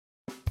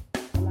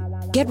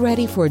Get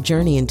ready for a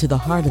journey into the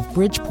heart of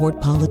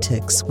Bridgeport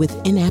politics with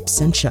In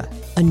Absentia,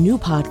 a new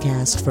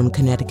podcast from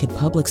Connecticut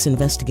Public's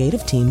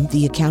investigative team,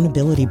 The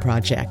Accountability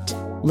Project.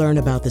 Learn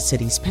about the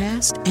city's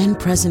past and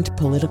present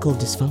political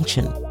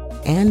dysfunction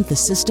and the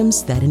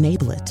systems that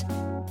enable it.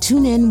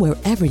 Tune in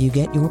wherever you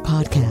get your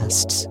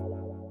podcasts.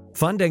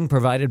 Funding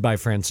provided by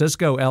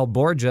Francisco L.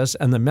 Borges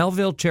and the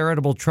Melville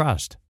Charitable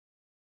Trust.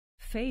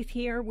 Faith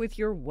here with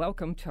your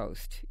welcome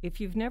toast.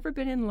 If you've never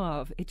been in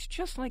love, it's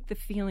just like the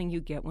feeling you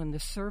get when the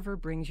server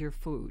brings your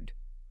food.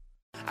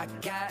 I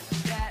got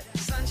that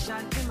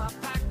sunshine in my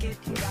pocket,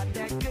 got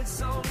that good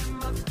soul in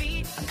my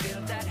feet. I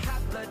feel that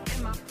hot blood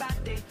in my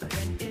body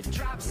when it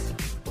drops.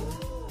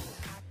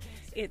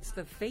 It's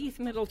the Faith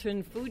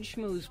Middleton Food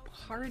Schmooze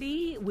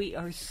Party. We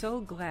are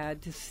so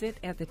glad to sit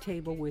at the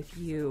table with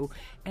you.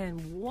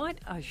 And what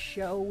a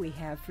show we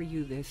have for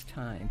you this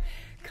time.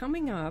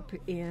 Coming up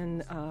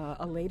in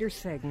a later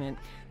segment,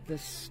 the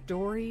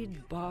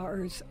storied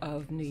bars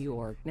of New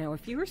York. Now,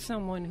 if you're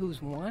someone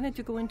who's wanted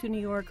to go into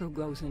New York, who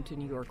goes into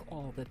New York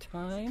all the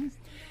time,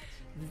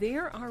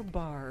 there are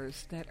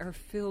bars that are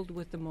filled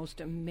with the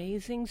most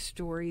amazing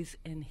stories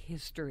in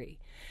history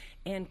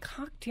and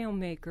cocktail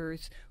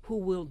makers who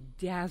will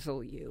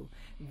dazzle you.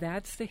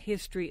 That's the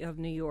history of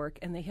New York,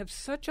 and they have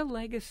such a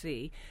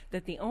legacy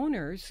that the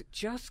owners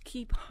just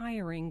keep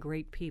hiring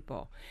great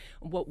people.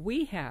 What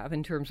we have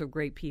in terms of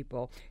great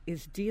people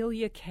is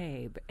Delia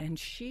Cabe, and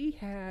she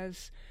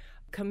has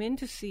come in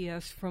to see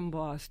us from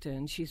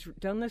Boston. She's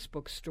done this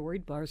book,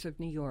 Storied Bars of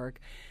New York,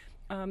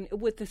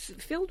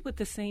 filled with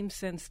the same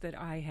sense that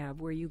I have,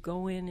 where you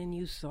go in and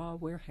you saw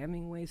where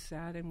Hemingway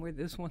sat and where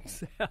this one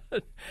sat,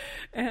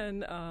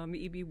 and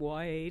E.B.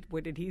 White,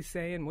 what did he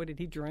say and what did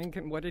he drink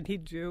and what did he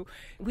do?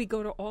 We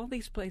go to all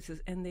these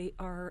places, and they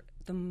are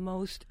the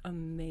most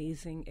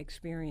amazing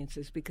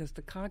experiences because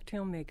the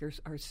cocktail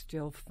makers are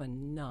still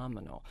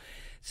phenomenal.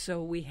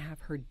 So we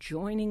have her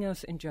joining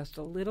us in just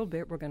a little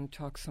bit. We're going to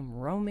talk some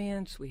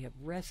romance. We have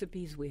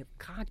recipes. We have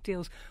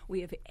cocktails.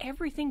 We have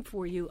everything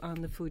for you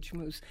on the Food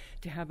Schmooze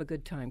to have a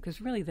good time, because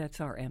really that's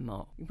our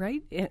MO,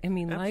 right? I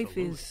mean, Absolutely. Life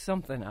is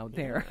something out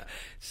there. Yeah.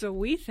 So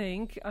we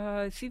think,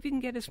 see if you can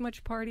get as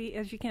much party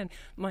as you can.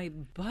 My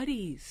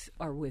buddies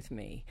are with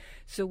me.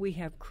 So we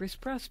have Chris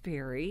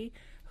Prosperi,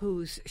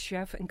 who's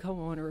chef and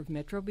co-owner of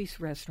Metro Beast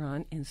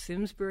Restaurant in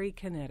Simsbury,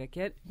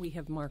 Connecticut. We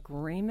have Mark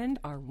Raymond,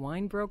 our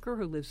wine broker,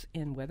 who lives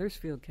in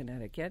Wethersfield,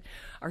 Connecticut.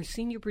 Our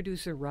senior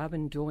producer,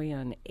 Robin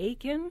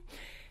Doyon-Aiken.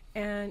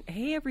 And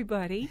hey,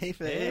 everybody. Hey,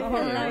 Faith. All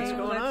right, What's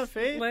going on,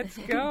 Faith? Let's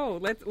go.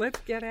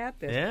 Let's get at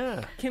this.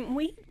 Yeah. Can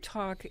we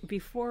talk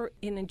before,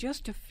 in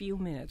just a few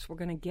minutes, we're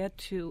going to get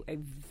to a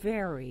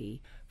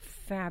very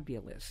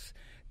fabulous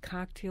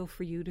cocktail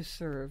for you to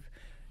serve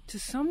to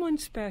someone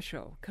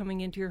special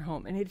coming into your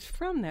home. And it's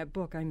from that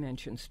book I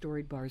mentioned,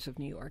 Storied Bars of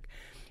New York.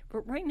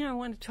 But right now I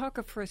want to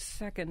talk for a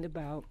second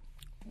about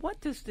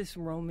what does this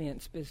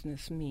romance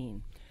business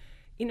mean?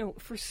 You know,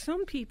 for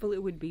some people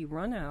it would be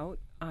run out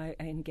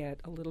and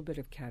get a little bit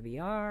of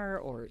caviar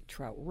or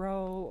trout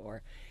roe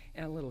or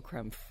a little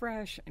creme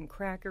fraiche and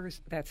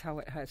crackers. That's how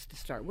it has to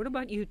start. What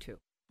about you two?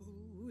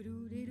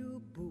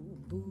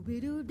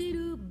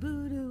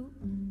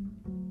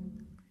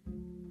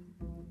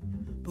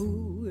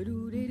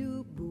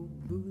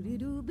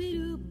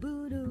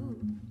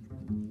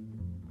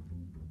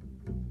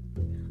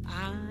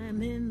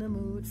 I'm in the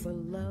mood for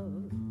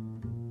love,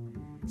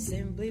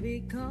 simply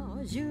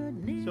because you're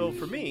near. So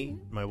for me,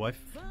 my wife,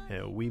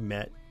 we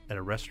met at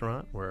a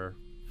restaurant where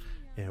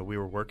we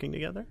were working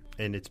together,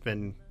 and it's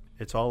been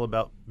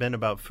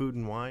about food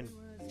and wine.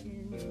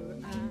 In your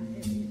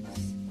eyes,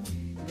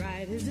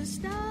 bright as the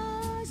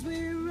stars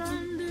we're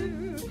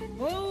under.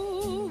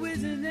 Oh,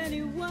 is it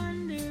any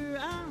wonder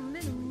I'm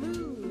in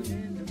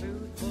the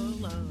mood for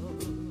love?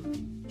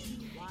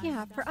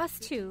 Yeah, for us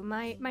too.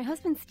 My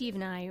husband Steve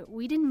and I,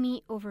 we didn't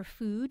meet over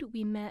food.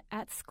 We met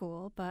at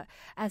school, but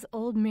as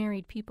old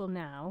married people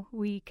now,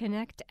 we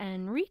connect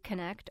and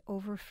reconnect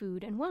over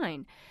food and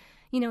wine.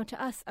 You know,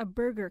 to us, a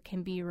burger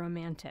can be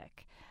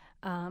romantic.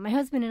 My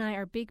husband and I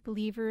are big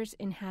believers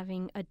in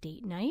having a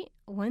date night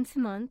once a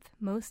month,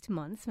 most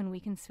months when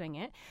we can swing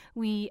it.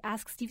 We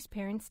ask Steve's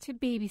parents to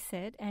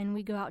babysit, and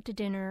we go out to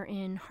dinner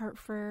in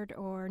Hartford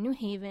or New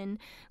Haven.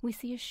 We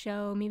see a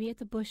show, maybe at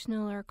the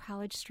Bushnell or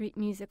College Street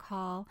Music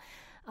Hall,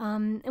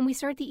 and we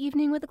start the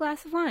evening with a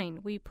glass of wine.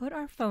 We put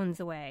our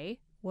phones away.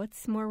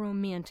 What's more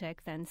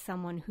romantic than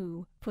someone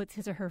who puts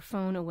his or her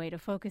phone away to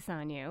focus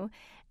on you?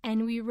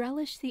 And we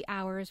relish the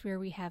hours where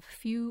we have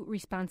few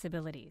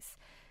responsibilities.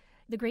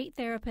 The great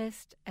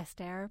therapist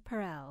Esther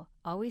Perel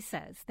always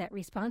says that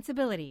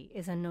responsibility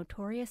is a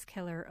notorious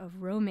killer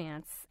of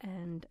romance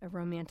and a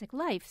romantic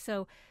life.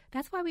 So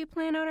that's why we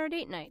plan out our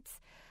date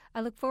nights. I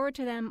look forward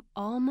to them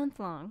all month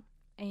long,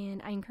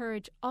 and I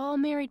encourage all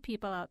married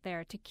people out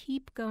there to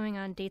keep going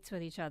on dates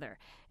with each other.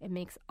 It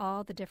makes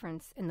all the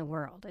difference in the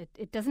world.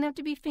 It doesn't have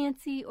to be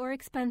fancy or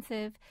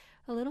expensive.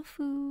 A little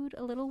food,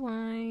 a little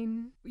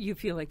wine. You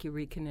feel like you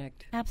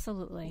reconnect.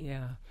 Absolutely.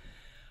 Yeah.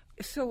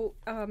 So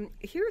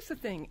here's the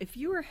thing. If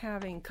you are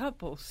having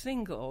couples,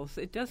 singles,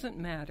 it doesn't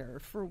matter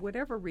for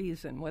whatever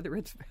reason, whether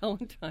it's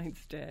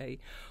Valentine's Day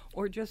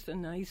or just a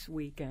nice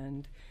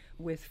weekend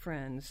with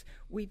friends.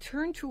 We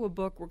turn to a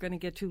book we're going to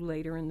get to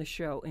later in the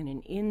show in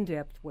an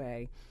in-depth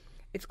way.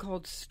 It's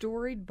called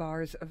Storied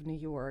Bars of New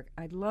York.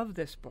 I love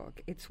this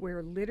book. It's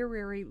where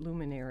literary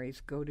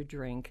luminaries go to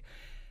drink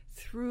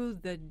through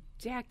the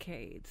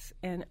decades.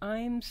 And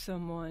I'm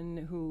someone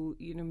who,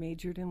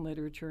 majored in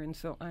literature, and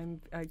so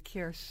I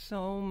care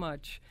so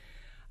much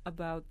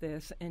about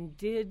this and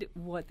did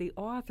what the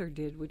author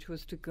did, which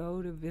was to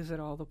go to visit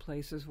all the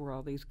places where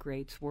all these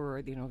greats were,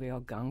 the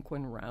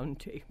Algonquin Round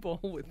Table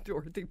with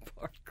Dorothy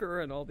Parker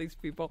and all these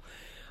people.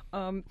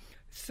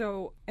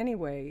 So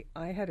anyway,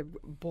 I had a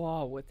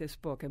ball with this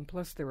book, and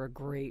plus there are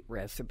great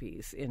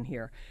recipes in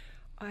here.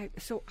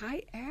 So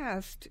I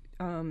asked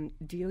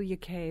Delia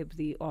Cabe,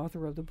 the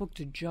author of the book,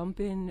 to jump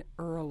in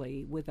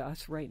early with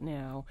us right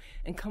now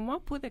and come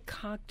up with a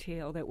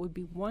cocktail that would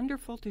be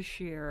wonderful to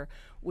share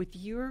with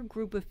your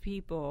group of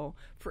people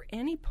for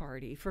any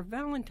party, for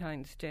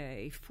Valentine's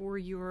Day,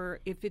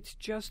 if it's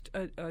just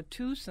a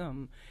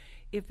twosome,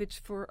 if it's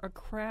for a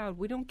crowd,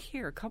 we don't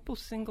care, couple,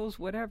 singles,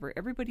 whatever.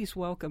 Everybody's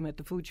welcome at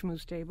the Food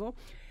Schmooze table.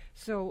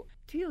 So,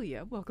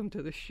 Delia, welcome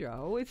to the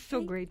show. It's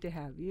so great to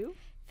have you.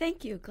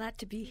 Thank you. Glad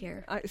to be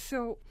here.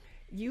 So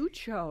you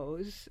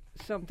chose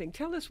something.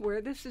 Tell us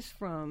where this is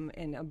from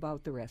and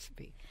about the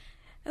recipe.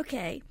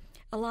 Okay.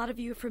 A lot of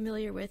you are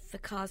familiar with the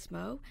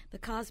Cosmo. The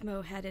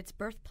Cosmo had its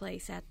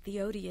birthplace at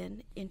the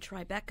Odeon in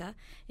Tribeca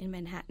in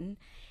Manhattan,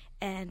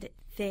 and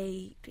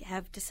they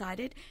have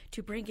decided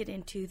to bring it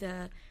into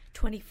the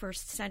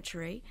 21st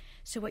century.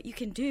 So what you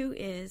can do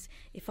is,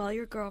 if all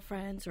your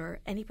girlfriends or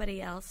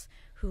anybody else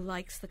who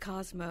likes the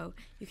Cosmo,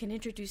 you can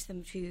introduce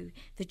them to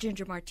the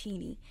ginger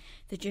martini.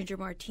 The ginger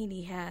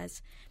martini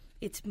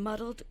it's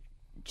muddled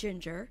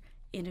ginger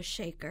in a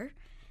shaker.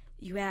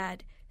 You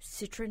add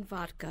citron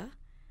vodka,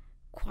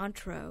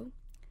 Cointreau,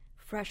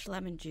 fresh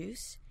lemon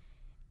juice,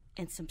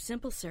 and some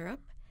simple syrup,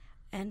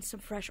 and some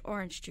fresh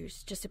orange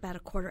juice, just about a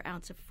 1/4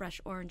 ounce of fresh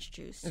orange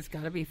juice. It's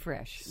got to be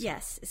fresh.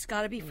 Yes, it's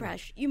got to be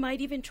fresh. You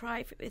might even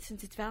try,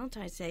 since it's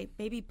Valentine's Day,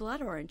 maybe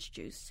blood orange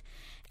juice.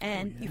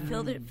 And you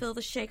fill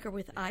the shaker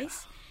with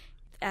ice,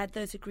 add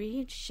those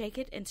ingredients, shake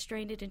it, and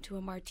strain it into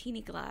a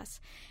martini glass.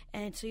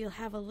 And so you'll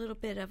have a little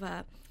bit of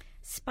a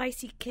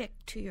spicy kick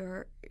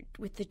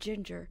with the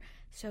ginger.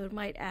 So it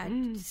might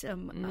add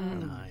some,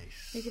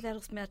 nice. Maybe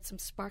that'll add some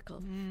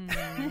sparkle.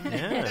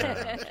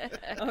 Yeah.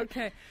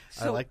 Okay.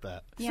 I like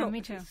that. Yeah,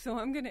 me too. So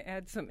I'm going to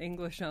add some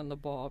English on the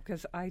ball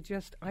because I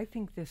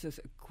think this is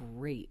a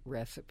great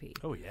recipe.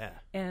 Oh, yeah.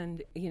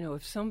 And,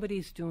 if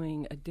somebody's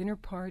doing a dinner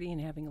party and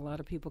having a lot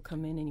of people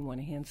come in and you want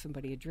to hand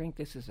somebody a drink,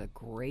 this is a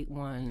great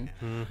one.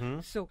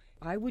 Mm-hmm. So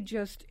I would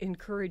just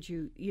encourage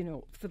you,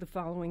 for the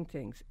following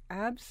things.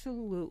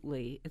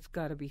 Absolutely, it's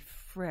got to be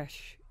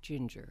fresh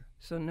ginger.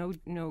 So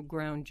no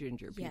ground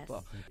ginger,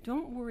 people. Yes.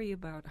 Don't worry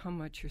about how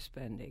much you're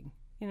spending.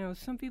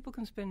 Some people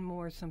can spend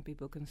more, some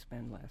people can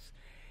spend less.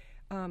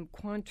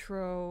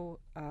 Cointreau,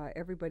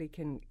 everybody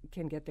can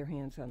get their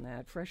hands on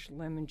that. Fresh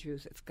lemon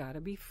juice, it's got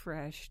to be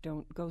fresh.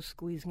 Don't go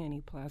squeezing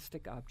any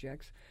plastic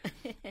objects.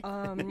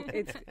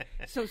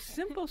 So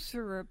simple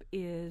syrup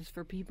is,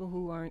 for people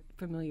who aren't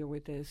familiar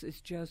with this,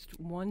 is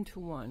just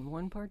 1-to-1,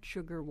 1 part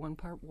sugar, 1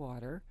 part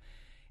water.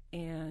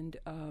 And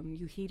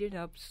you heat it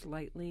up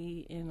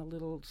slightly in a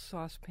little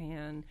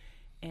saucepan,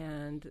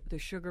 and the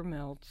sugar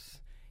melts.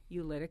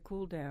 You let it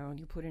cool down.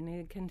 You put it in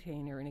a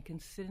container, and it can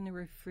sit in the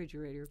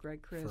refrigerator,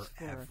 Greg Chris,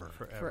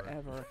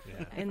 forever.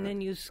 Yeah. And then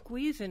you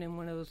squeeze it in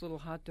one of those little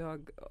hot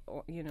dog,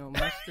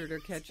 mustard or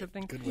ketchup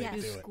things. Good way to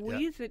You do it.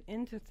 squeeze it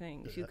into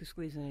things. You could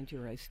squeeze it into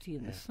your iced tea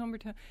in the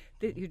summertime.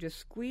 You just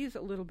squeeze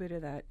a little bit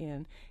of that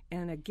in.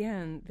 And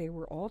again, they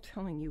were all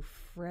telling you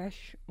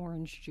fresh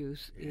orange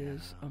juice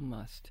is a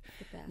must.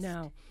 The best.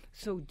 Now,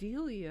 so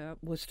Delia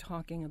was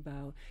talking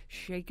about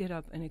shake it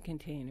up in a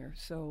container.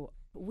 So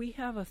we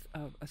have a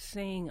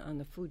saying on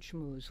the Food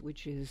Schmooze,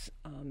 which is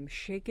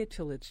shake it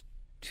till it's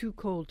too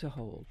cold to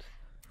hold.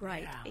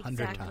 Right, 100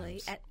 exactly.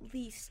 times. At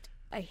least,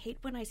 I hate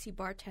when I see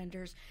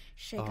bartenders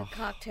shake a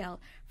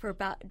cocktail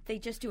they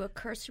just do a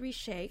cursory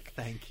shake.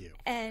 Thank you.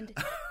 And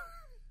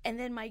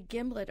then my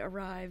gimlet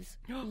arrives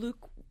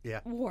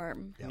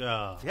lukewarm.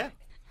 No. Yeah.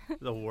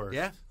 The worst.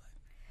 Yeah.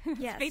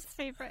 Yes. Faith's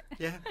favorite.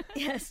 Yeah.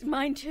 Yes,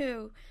 mine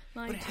too.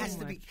 But it has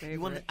to my be,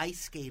 you want favorite. the ice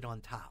skate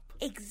on top.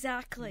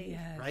 Exactly.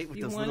 Yes. Right, with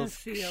you those want little to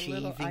see a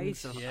little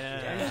shavings ice. of-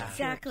 Yeah.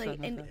 Exactly.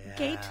 And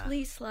Gate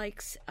Lease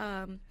likes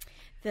at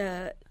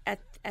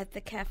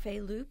the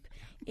Cafe Loop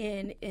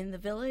in the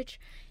Village,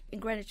 in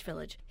Greenwich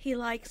Village. He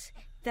likes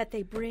that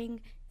they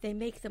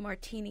make the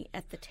martini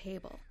at the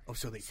table. Oh,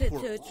 so they So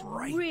pour it it's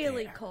right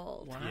really there.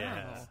 cold. Wow.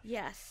 Yeah.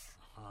 Yes.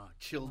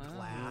 Chilled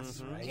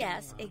glass, right?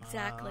 Yes,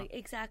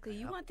 exactly.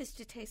 You want this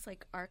to taste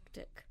like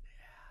Arctic.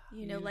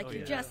 Like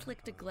you just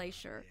licked a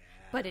glacier,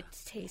 but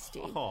it's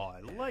tasty. Oh, I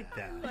like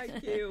that.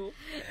 Like you.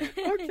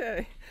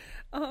 Okay.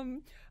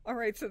 All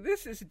right, so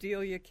this is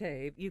Delia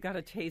Cave. You got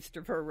a taste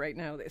of her right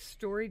now, the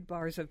Storied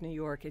Bars of New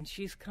York, and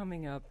she's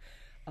coming up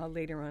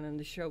later on in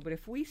the show. But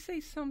if we say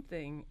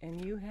something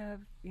and you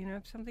have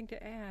something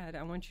to add,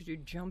 I want you to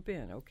jump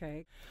in,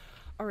 okay?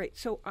 All right,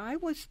 so I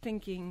was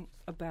thinking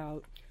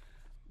about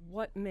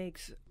what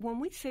makes, when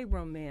we say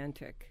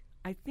romantic,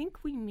 I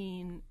think we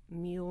mean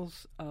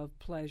meals of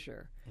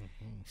pleasure.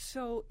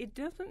 So it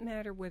doesn't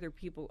matter whether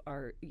people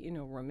are,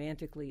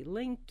 romantically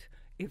linked,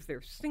 if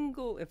they're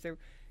single,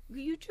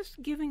 you're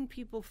just giving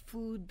people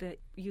food that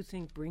you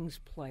think brings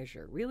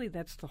pleasure. Really,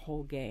 that's the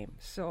whole game.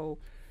 So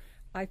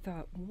I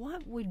thought,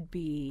 what would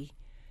be,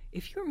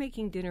 if you're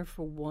making dinner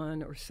for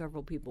one or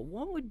several people,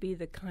 what would be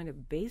the kind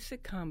of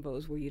basic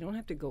combos where you don't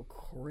have to go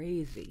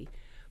crazy,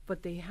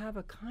 but they have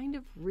a kind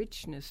of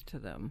richness to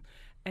them?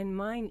 And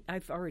mine,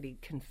 I've already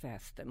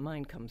confessed that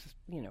mine comes,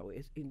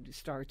 it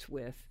starts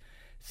with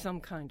some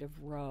kind of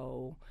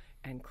roe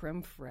and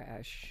creme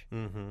fraiche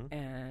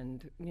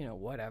and,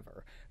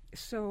 whatever.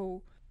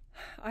 So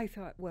I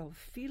thought, well,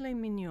 filet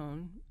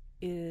mignon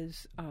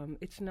is,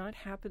 it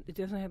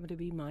doesn't happen to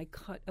be my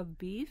cut of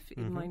beef.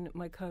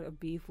 My cut of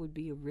beef would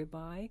be a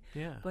ribeye,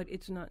 but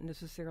it's not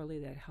necessarily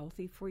that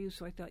healthy for you.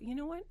 So I thought, you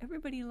know what?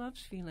 Everybody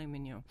loves filet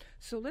mignon.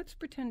 So let's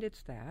pretend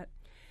it's that.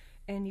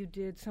 And you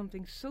did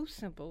something so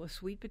simple, a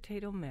sweet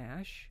potato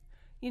mash.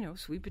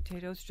 Sweet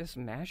potatoes, just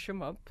mash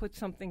them up, put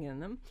something in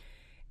them.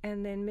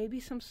 And then maybe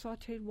some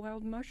sautéed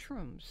wild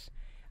mushrooms.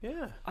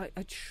 Yeah.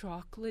 A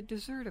chocolate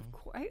dessert, of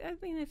course. I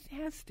mean, it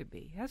has to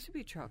be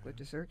a chocolate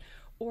dessert.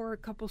 Or a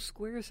couple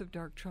squares of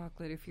dark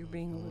chocolate if you're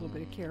being a little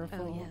bit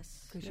careful. Oh,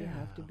 yes. Because you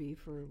have to be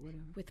for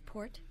whatever. With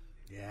port?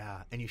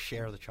 Yeah, and you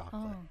share the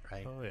chocolate,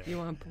 right? Oh, yeah. You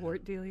want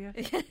port, Delia?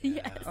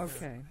 Yes.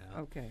 Okay,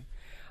 okay.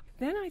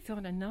 Then I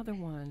thought another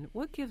one,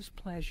 what gives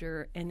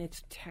pleasure and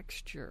its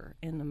texture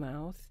in the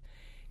mouth?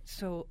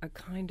 So a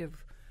kind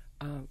of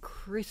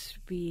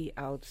crispy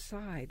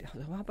outside.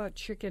 How about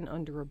chicken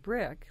under a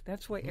brick?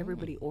 That's why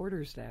everybody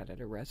orders that at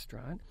a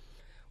restaurant.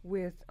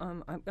 With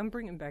I'm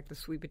bringing back the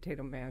sweet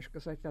potato mash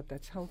because I thought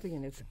that's healthy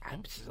and it's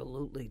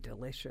absolutely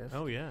delicious.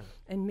 Oh, yeah.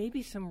 And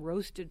maybe some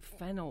roasted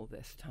fennel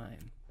this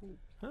time.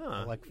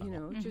 I like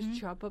fennel. Just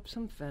chop up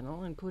some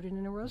fennel and put it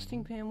in a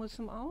roasting pan with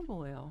some olive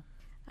oil.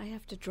 I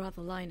have to draw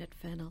the line at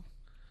fennel.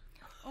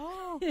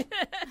 Oh,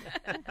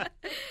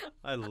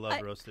 I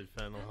love roasted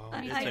fennel.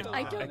 I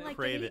don't like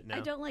crave it now. I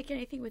don't like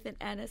anything with an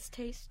anise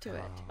taste to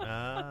it.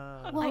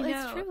 well, I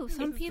it's know. true.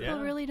 Some people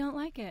Yeah. really don't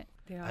like it.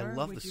 They I are.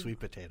 love Would the you- sweet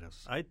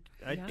potatoes. I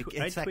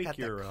It's tweak got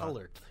your that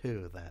color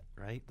too, that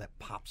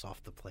pops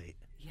off the plate.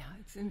 Yeah,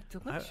 it's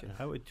delicious.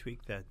 I would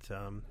tweak that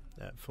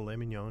filet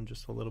mignon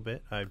just a little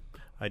bit.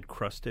 I'd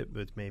crust it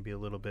with maybe a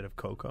little bit of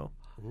cocoa,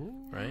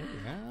 right?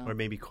 Yeah. Or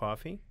maybe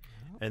coffee.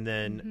 And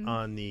then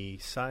on the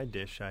side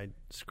dish, I'd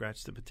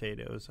scratch the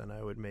potatoes and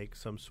I would make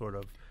some sort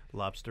of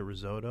lobster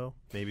risotto,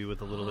 maybe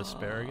with a little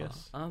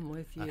asparagus. I'm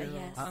with you.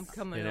 Yes. I'm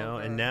coming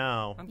over. And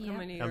now I'm Yeah.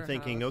 coming to I'm your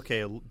thinking, house.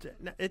 okay,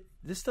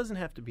 this doesn't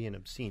have to be an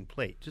obscene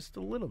plate, just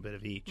a little bit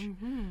of each,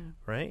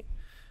 right?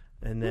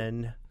 And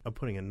then I'm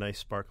putting a nice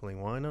sparkling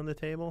wine on the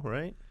table,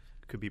 right?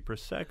 Could be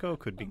Prosecco,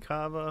 could be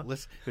Cava,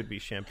 could be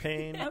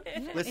champagne.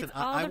 Listen, It's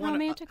all I the want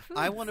romantic to. foods.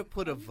 I want to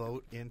put a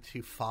vote in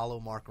to follow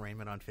Mark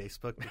Raymond on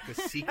Facebook because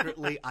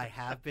secretly I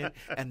have been,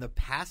 and the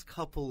past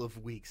couple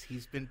of weeks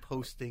he's been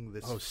posting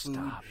this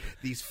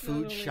these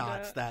food only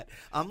shots that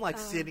I'm like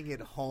sitting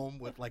at home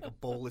with like a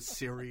bowl of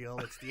cereal.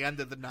 It's the end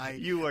of the night.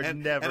 You are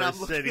never I'm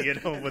sitting at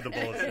home with a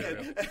bowl of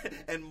cereal.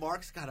 And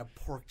Mark's got a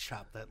pork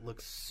chop that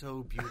looks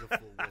so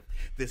beautiful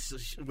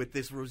with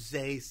this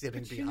rosé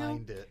sitting But you know,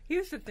 behind it.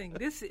 Here's the thing.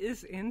 This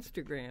is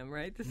Instagram,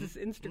 right? This is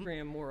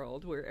Instagram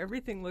world where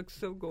everything looks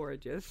so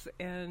gorgeous,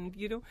 and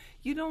you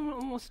don't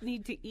almost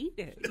need to eat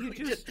it. You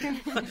just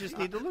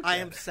need to look I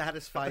at am it.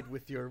 satisfied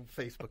with your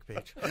Facebook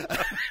page.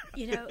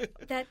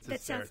 That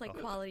sounds like hysterical.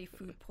 quality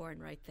food porn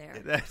right there.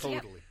 That's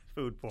Totally.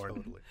 food porn.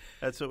 Totally.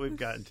 That's what we've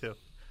gotten to.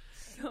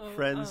 so,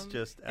 Friends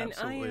just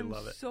absolutely and I am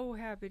love it. so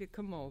happy to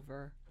come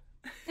over.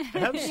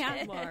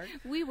 Yeah. Mark.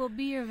 We will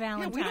be your Yeah,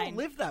 Valentine. we don't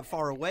live that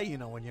far away,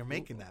 when you're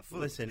making that food.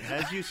 Listen,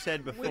 as you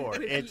said before, with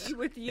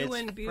you it's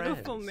and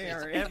beautiful friends.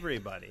 Mary. It's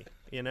everybody.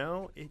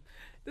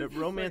 The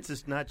romance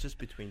is not just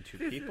between two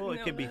people.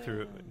 It could be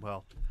through.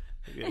 Well,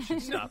 maybe I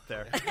should stop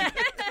there.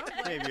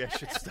 Maybe I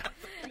should stop.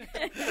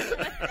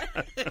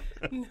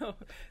 No,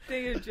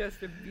 they are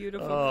just a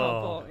beautiful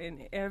couple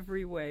in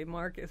every way.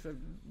 Mark is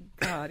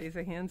he's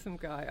a handsome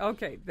guy.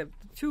 Okay, the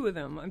two of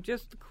them, I'm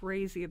just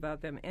crazy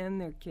about them and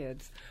their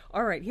kids.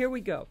 All right, here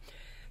we go.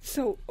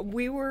 So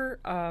we were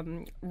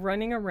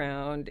running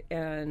around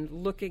and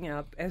looking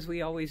up, as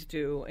we always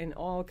do, in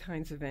all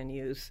kinds of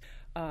venues.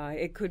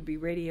 It could be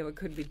radio, it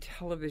could be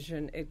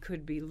television, it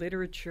could be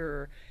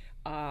literature,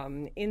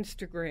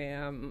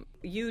 Instagram,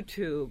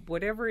 YouTube,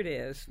 whatever it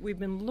is. We've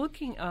been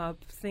looking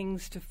up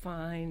things to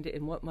find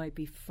and what might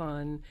be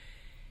fun.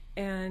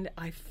 And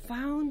I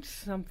found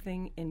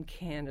something in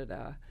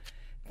Canada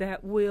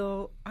that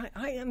will,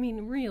 I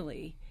mean,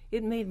 really,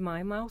 it made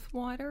my mouth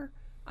water.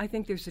 I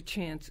think there's a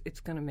chance it's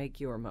going to make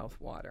your mouth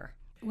water.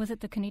 Was it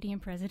the Canadian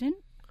president?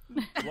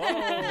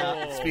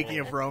 Whoa! Speaking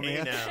of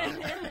romance.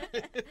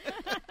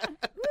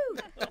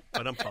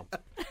 But I'm pumped.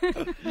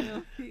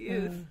 He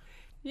is.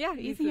 Yeah,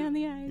 easy on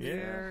the eyes.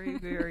 Very,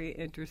 very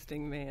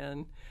interesting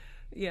man.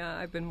 Yeah,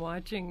 I've been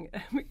watching.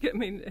 I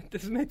mean,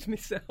 this makes me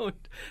sound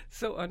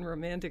so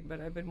unromantic,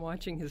 but I've been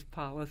watching his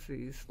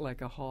policies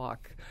like a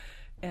hawk.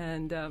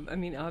 And, I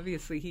mean,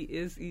 obviously he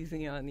is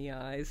easy on the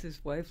eyes.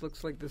 His wife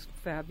looks like this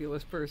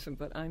fabulous person,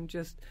 but I'm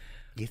just...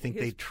 You think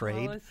his they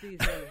trade? policies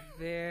are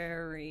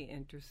very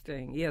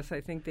interesting. Yes,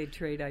 I think they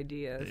trade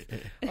ideas.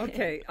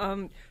 Okay,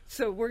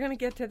 so we're going to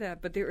get to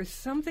that, but there is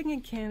something in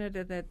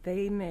Canada that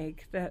they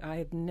make that I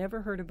have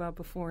never heard about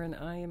before, and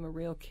I am a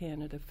real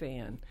Canada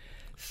fan.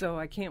 So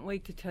I can't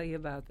wait to tell you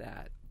about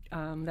that.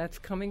 That's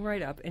coming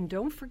right up. And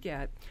don't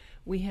forget,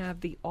 we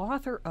have the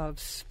author of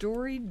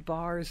Storied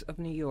Bars of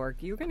New York.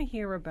 You're going to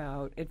hear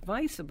about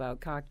advice about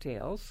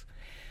cocktails,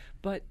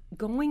 but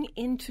going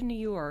into New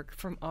York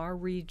from our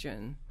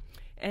region,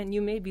 and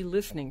you may be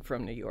listening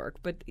from New York,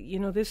 but you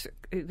know this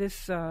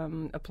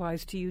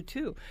applies to you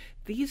too.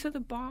 These are the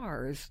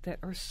bars that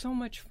are so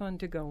much fun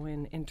to go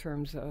in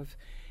terms of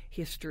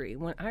history.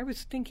 When I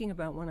was thinking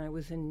about when I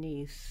was in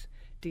Nice,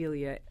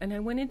 Delia, and I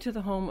went into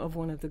the home of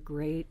one of the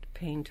great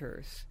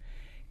painters,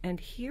 and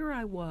here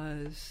I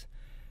was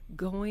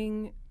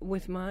going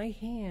with my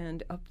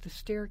hand up the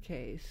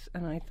staircase,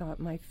 and I thought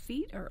my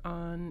feet are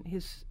on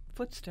his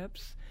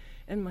footsteps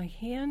and my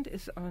hand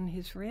is on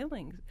his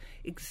railing.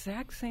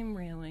 Exact same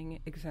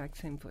railing, exact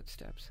same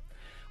footsteps.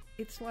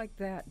 It's like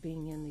that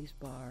being in these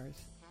bars.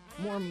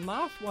 More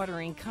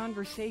mouth-watering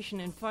conversation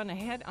and fun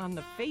ahead on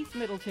the Faith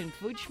Middleton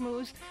Food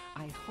Schmooze.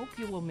 I hope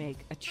you will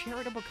make a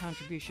charitable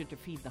contribution to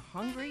feed the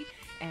hungry,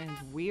 and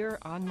we're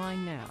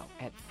online now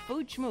at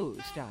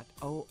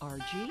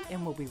foodschmooze.org,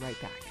 and we'll be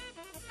right back.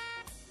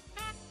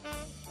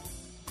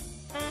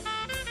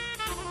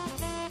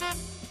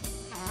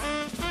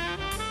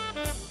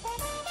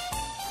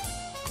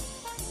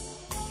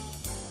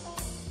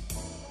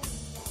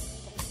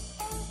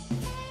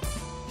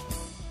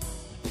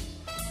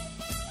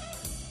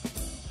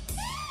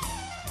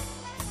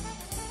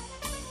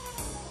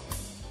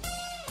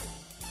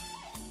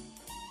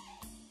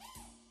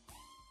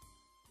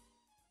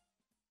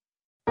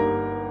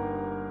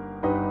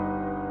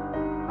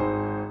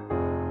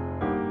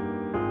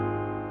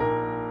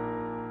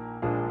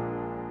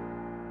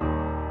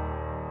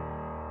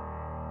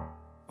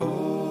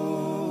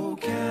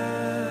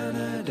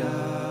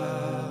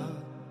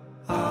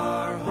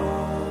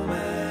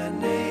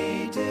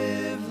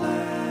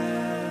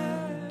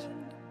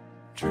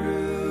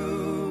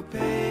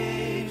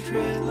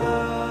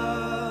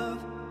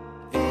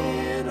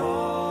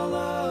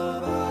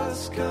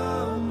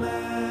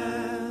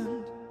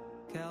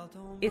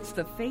 It's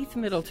the Faith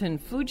Middleton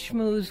Food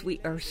Schmooze.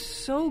 We are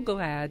so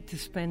glad to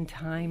spend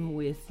time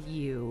with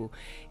you.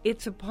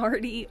 It's a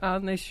party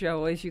on the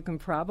show, as you can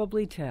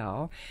probably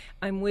tell.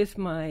 I'm with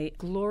my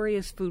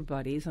glorious food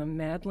buddies. I'm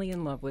madly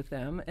in love with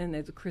them. And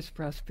there's Chris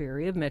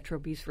Prosperi of Metro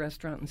Beast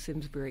Restaurant in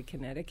Simsbury,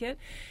 Connecticut.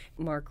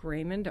 Mark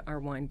Raymond, our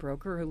wine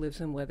broker, who lives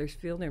in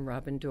Wethersfield, and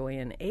Robin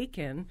Doyen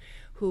Aiken,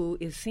 who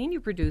is senior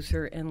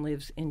producer and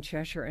lives in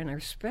Cheshire. And our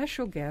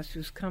special guest,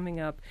 who's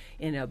coming up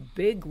in a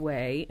big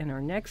way in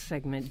our next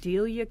segment,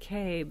 Delia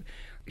Cabe.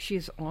 She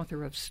is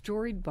author of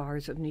Storied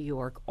Bars of New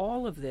York.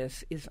 All of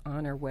this is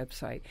on our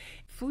website,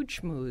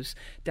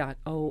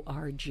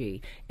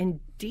 foodschmooze.org. And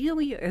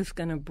Delia is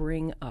going to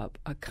bring up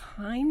a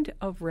kind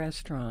of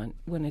restaurant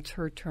when it's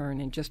her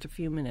turn in just a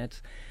few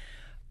minutes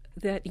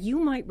that you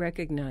might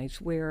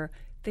recognize, where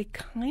they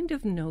kind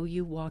of know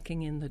you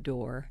walking in the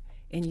door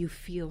and you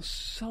feel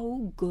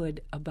so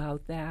good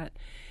about that.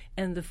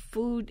 And the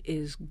food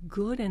is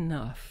good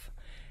enough.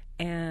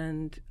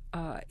 And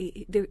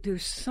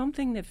there's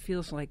something that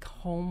feels like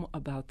home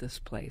about this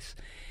place.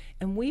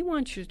 And we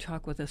want you to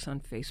talk with us on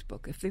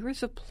Facebook. If there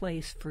is a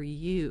place for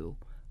you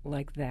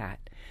like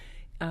that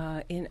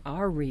in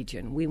our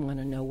region, we want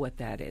to know what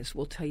that is.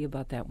 We'll tell you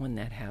about that when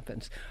that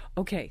happens.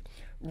 Okay,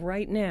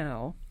 right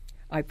now,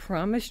 I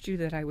promised you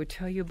that I would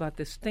tell you about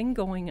this thing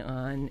going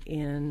on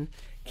in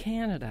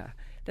Canada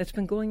that's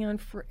been going on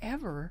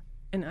forever,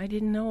 and I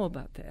didn't know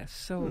about this.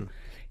 So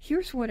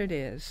here's what it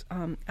is.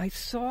 I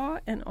saw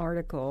an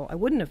article. I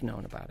wouldn't have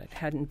known about it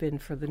hadn't been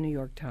for the New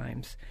York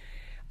Times.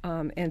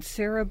 And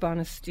Sarah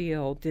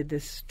Bonesteel did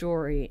this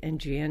story in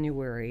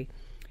January,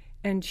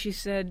 and she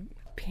said,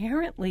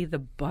 apparently the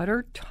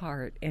butter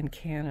tart in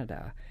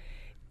Canada,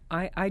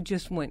 I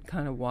just went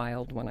kind of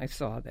wild when I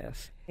saw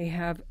this. They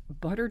have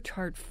butter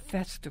tart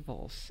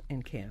festivals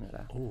in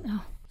Canada.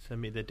 Oh. Send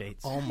me the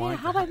dates. Oh, my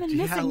how God. have I been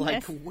missing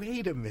this?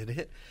 Wait a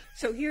minute.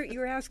 So here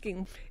you're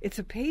asking, it's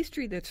a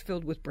pastry that's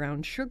filled with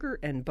brown sugar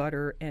and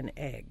butter and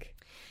egg.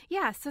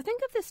 Yeah, so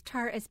think of this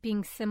tart as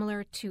being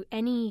similar to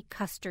any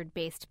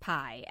custard-based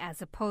pie,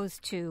 as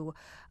opposed to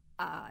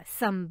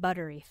some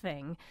buttery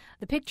thing.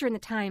 The picture in the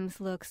Times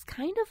looks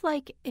kind of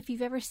like if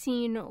you've ever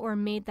seen or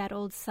made that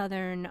old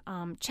Southern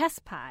chess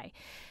pie.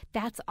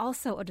 That's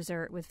also a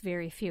dessert with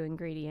very few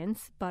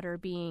ingredients, butter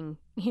being,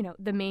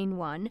 the main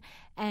one.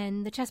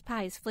 And the chess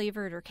pie is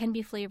flavored or can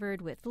be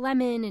flavored with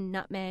lemon and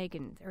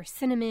nutmeg or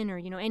cinnamon or,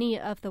 any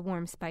of the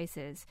warm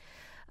spices.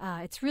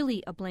 It's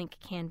really a blank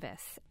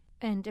canvas.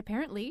 And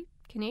apparently,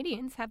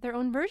 Canadians have their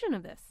own version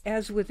of this.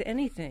 As with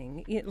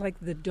anything, like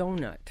the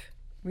donut,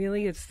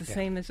 really, it's the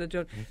same as a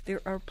donut.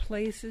 There are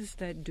places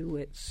that do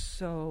it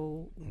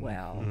so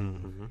well.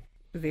 Mm-hmm.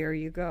 There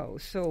you go.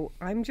 So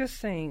I'm just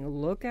saying,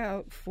 look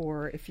out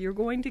for, if you're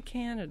going to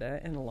Canada,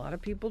 and a lot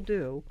of people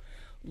do,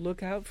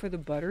 look out for the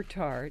butter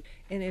tart.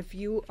 And if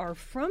you are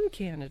from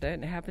Canada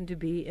and happen to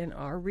be in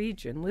our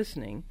region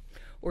listening,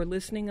 or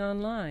listening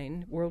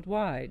online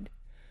worldwide,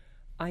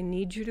 I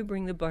need you to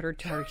bring the butter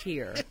tart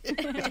here.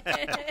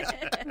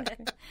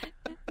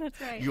 That's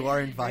right. You are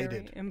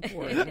invited. Very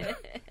important.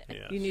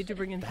 Yes. You need to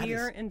bring it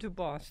here into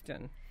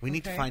Boston. We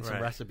need to find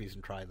some recipes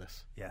and try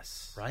this.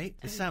 Yes. Right?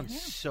 This sounds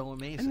so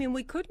amazing. I mean,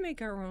 we could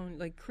make our own,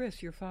 like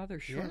Chris, your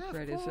father's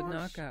shortbread is a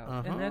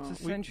knockout. And that's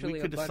essentially we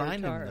could a butter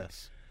assign tart. him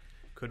this.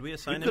 Could we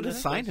assign We him could this?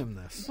 assign him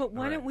this. But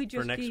why don't we For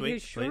just next be week,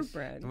 his please?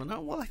 shortbread?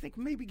 Well, I think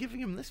maybe giving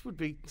him this would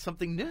be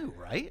something new,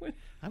 right?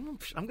 I'm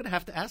going to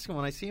have to ask him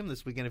when I see him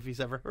this weekend if he's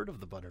ever heard of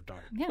the butter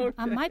tart. Yeah,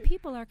 my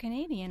people are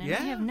Canadian, and they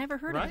have never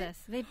heard of this.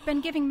 They've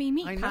been giving me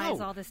meat pies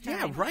all this time.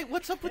 Yeah, right.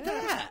 What's up with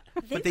that?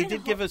 But they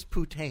did give us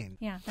poutine.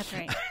 Yeah, that's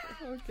right.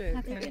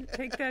 Okay,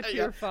 take that to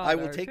your father. I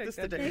will take this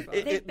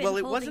today. Well,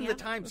 it wasn't the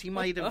Times. He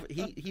might have.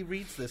 He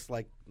reads this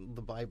like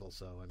the Bible.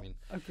 So I mean,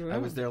 I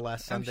was there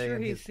last Sunday, sure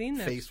and he's his seen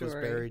that face was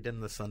story. buried in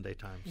the Sunday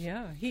Times.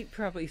 Yeah, he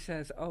probably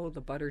says, "Oh,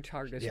 the butter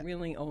tart is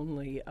really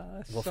only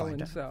We'll so find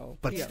and out. so."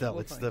 But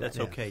still, That's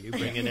okay. You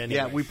bring it anyway.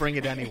 Yeah, we bring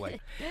it anyway.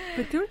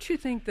 But don't you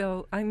think,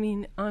 though? I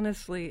mean,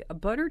 honestly, a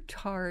butter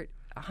tart.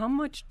 How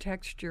much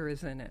texture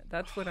is in it?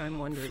 That's what I'm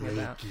wondering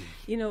about.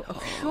 A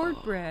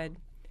shortbread.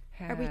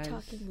 Are we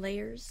talking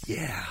layers?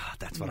 Yeah,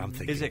 that's what I'm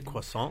thinking. Is it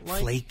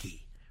croissant-like?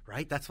 Flaky,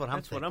 right? That's what I'm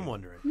That's thinking. what I'm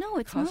wondering. No,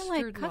 it's more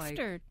like Custard-like.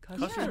 custard.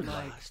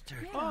 Custard-like.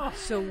 Custard. Oh,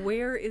 so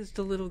where is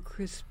the little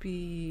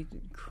crispy,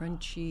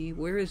 crunchy?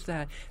 Where is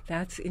that?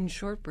 That's in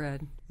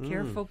shortbread.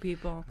 Careful,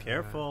 people.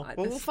 Careful.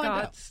 Well, we'll find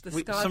out. The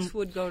Scots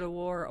would go to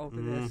war over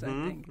this, I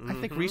think. I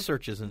think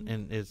research is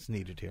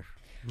needed here.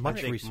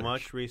 Much research.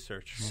 Much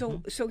research.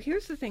 So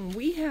here's the thing.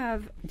 We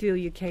have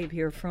Delia Cabe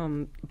here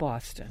from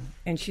Boston,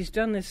 and she's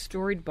done this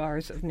storied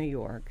bars of New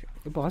York.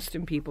 The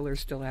Boston people are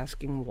still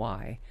asking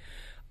why.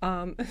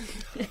 No,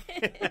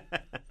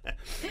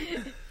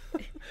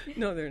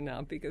 they're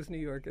not, because New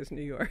York is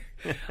New York.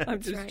 I'm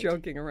just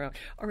joking around.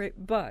 All right,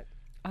 but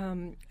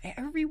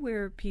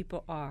everywhere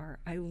people are,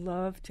 I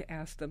love to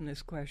ask them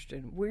this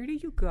question. Where do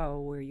you go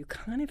where you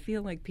kind of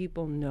feel like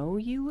people know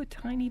you a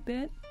tiny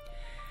bit?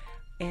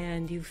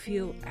 And you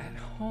feel at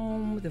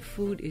home, the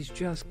food is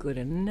just good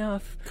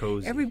enough.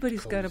 Cozy.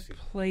 Everybody's got a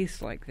place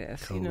like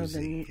this.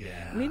 Cozy,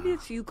 maybe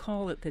you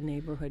call it the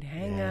neighborhood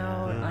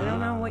hangout. I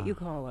don't know what you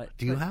call it.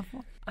 Do you have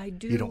one? I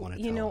do. You don't want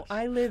to tell us.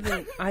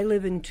 I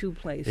live in two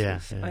places.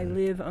 Yeah. I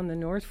live on the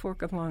North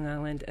Fork of Long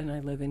Island, and I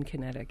live in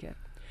Connecticut.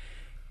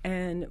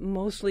 And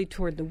mostly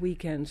toward the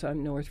weekends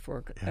on North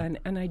Fork. And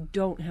I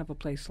don't have a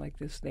place like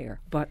this there.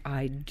 But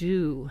I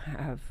do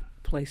have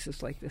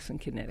places like this in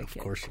Connecticut.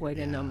 Of course, quite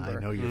a number.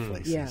 I know your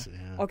places. Yeah.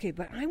 Yeah. Okay,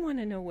 but I want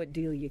to know what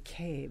Delia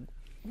Cabe.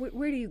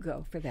 Where do you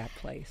go for that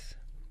place?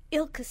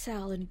 Il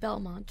Casale in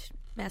Belmont,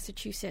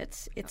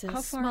 Massachusetts. It's a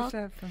How small. far is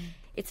that from?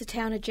 It's a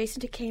town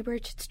adjacent to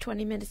Cambridge. It's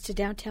 20 minutes to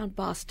downtown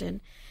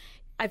Boston.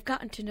 I've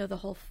gotten to know the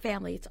whole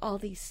family. It's all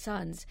these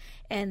sons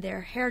and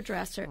their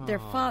hairdresser. Their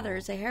father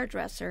is a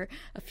hairdresser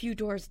a few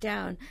doors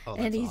down,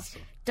 and he's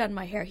awesome. done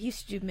my hair. He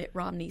used to do Mitt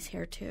Romney's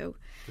hair too.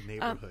 The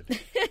neighborhood.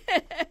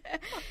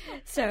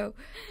 So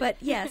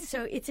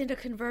it's in a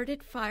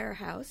converted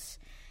firehouse.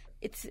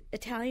 It's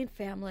Italian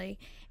family,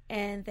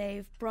 and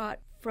they've brought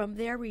from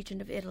their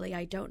region of Italy.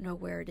 I don't know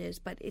where it is,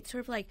 but it's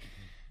sort of like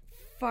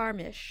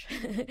farmish.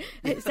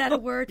 Is that a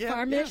word?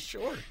 Farmish?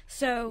 Yeah, sure.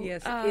 So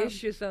Yes,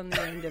 ish is on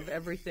the end of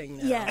everything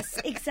now. yes,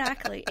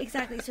 exactly.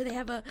 So they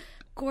have a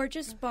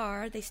gorgeous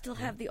bar. They still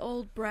have the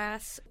old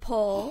brass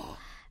pole.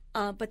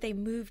 But they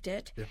moved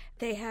it. Yeah.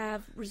 They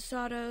have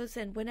risottos,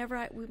 and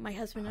whenever my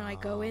husband and I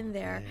go in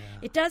there,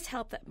 it does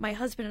help that my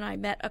husband and I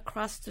met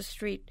across the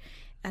street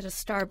at a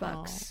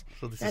Starbucks.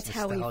 So this that's is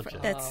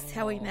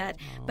how we met.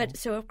 But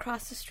so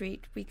across the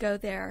street, we go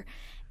there.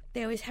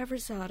 They always have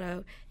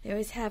risotto. They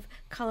always have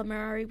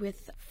calamari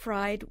with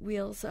fried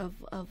wheels of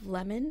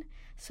lemon,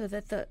 so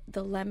that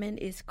the lemon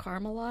is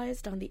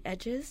caramelized on the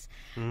edges.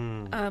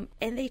 And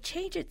they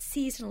change it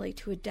seasonally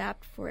to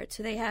adapt for it.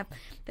 So they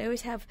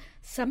always have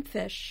some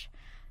fish,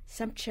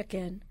 some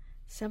chicken,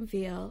 some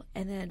veal,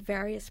 and then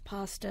various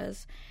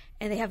pastas.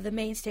 And they have the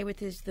mainstay,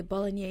 which is the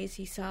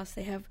bolognese sauce.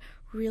 They have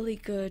really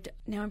good,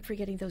 now I'm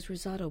forgetting those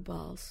risotto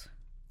balls.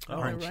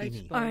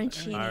 Arancini.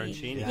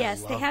 Arancini. Yeah,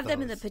 Yes, I they love have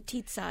them in the those.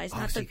 petite size, Oh,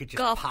 not so the you could just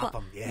golf pop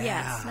ball. them. Yeah.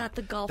 Yes, not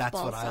the golf That's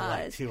ball what I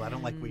like size. too. I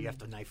don't like where you have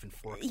to knife and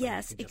fork. them.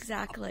 Yes, You can just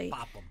exactly.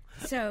 Pop them.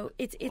 So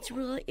it's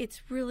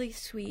really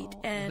sweet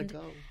and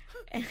go.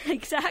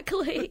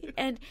 exactly.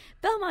 And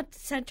Belmont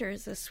Center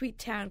is a sweet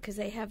town because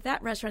they have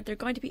that restaurant. They're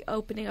going to be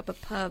opening up a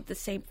pub, the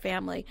same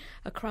family,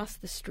 across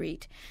the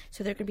street.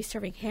 So they're going to be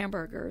serving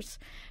hamburgers,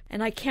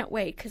 and I can't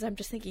wait because I'm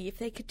just thinking if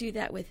they could do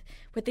that with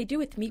what they do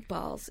with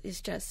meatballs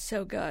is just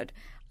so good.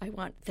 I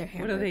want their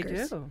What do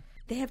hamburgers. they do?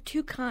 They have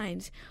two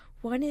kinds.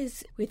 One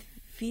is with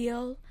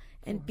veal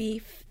and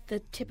beef, the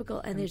typical,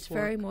 and there's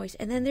very moist.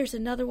 And then there's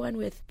another one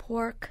with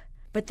pork,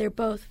 but they're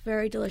both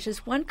very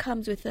delicious. One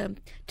comes with a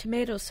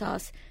tomato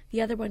sauce.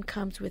 The other one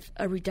comes with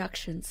a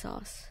reduction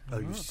sauce. Oh,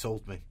 you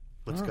sold me.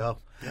 Let's go.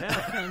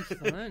 Sounds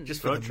fun.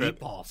 Just for Road the trip.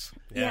 meatballs.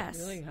 Yes.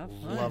 Really have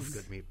fun. Love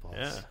good meatballs.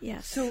 Yeah.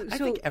 Yes. So I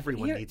think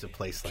everyone you're- needs a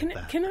place like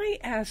that. Can I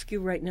ask you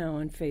right now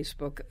on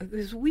Facebook,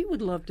 because we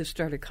would love to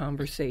start a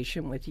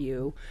conversation with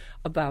you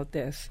about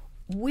this.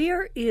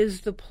 Where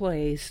is the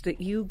place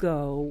that you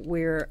go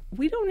where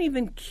we don't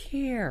even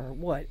care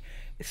what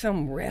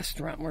some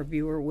restaurant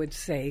reviewer would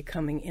say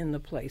coming in the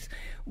place?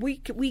 We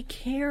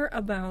care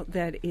about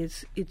that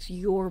it's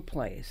your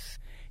place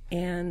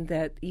and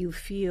that you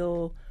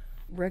feel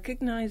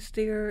recognized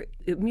there,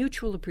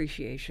 mutual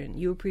appreciation.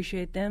 You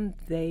appreciate them,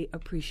 they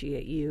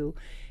appreciate you,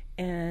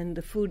 and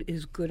the food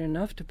is good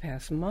enough to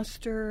pass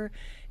muster,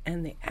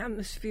 and the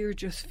atmosphere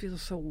just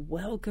feels so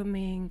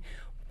welcoming.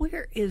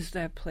 Where is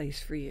that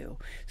place for you?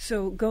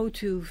 So go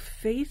to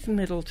Faith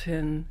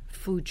Middleton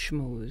Food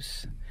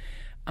Schmooze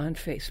on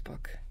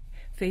Facebook.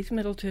 Faith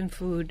Middleton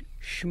Food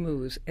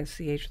Schmooze,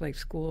 SCH like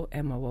school,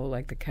 MOO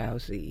like the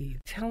cows that eat.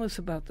 Tell us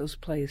about those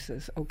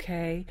places,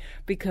 okay?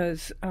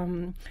 Because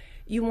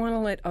you want to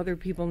let other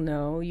people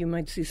know. You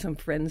might see some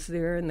friends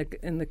there in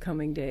the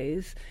coming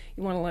days.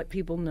 You want to let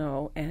people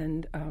know,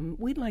 and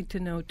we'd like to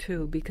know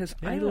too, because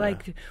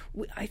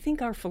I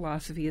think our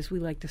philosophy is we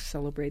like to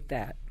celebrate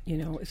that,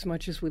 as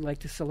much as we like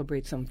to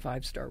celebrate some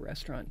 5-star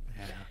restaurant.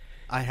 Yeah.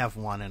 I have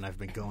one, and I've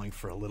been going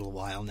for a little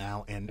while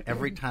now. And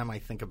every time I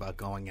think about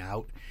going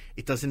out,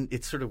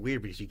 it's sort of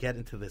weird because you get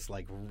into this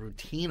like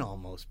routine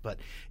almost. But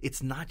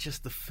it's not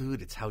just the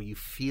food; it's how you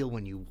feel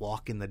when you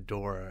walk in the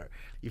door.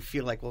 You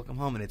feel like welcome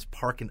home, and it's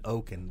Park and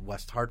Oak in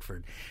West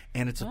Hartford,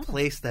 and it's a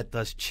place that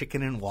does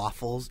chicken and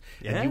waffles.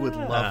 Yeah. And you would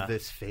love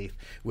this, Faith,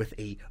 with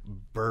a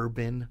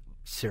bourbon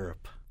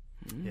syrup.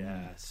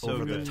 Yeah, so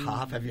Over good. the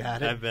top. Have you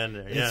had it? I've been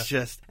there, yeah. It's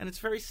just, and it's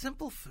very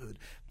simple food,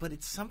 but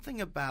it's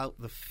something about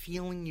the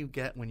feeling you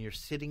get when you're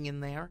sitting in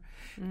there,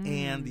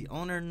 and the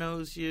owner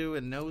knows you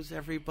and knows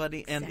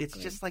everybody, and it's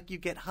Exactly. just like you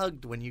get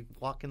hugged when you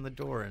walk in the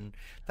door, and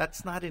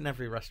that's not in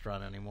every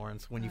restaurant anymore. And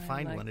so when you I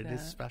find like one, it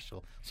is that.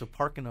 special. So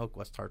Park and Oak,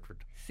 West Hartford.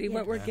 See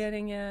what we're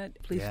getting at?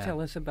 Please Yeah.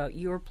 tell us about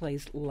your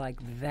place like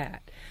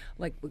that,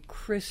 like what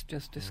Chris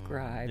just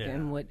described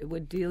and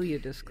what Delia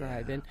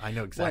described and I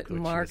know exactly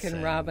what she Mark was and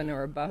saying. Robin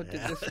are about to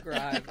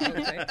describe.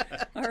 Okay.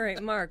 All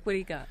right, Mark, what do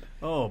you got?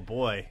 Oh,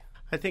 boy.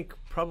 I think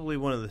probably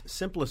one of the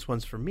simplest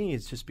ones for me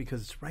is just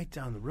because it's right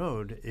down the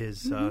road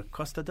is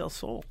Costa del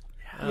Sol.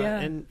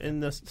 Yeah. In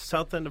the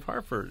south end of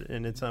Hartford,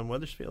 and it's on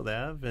Wethersfield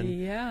Ave. And,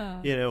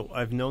 Yeah.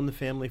 I've known the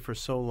family for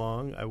so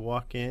long. I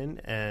walk in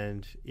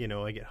and,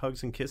 I get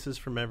hugs and kisses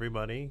from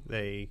everybody.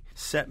 They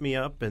set me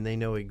up and they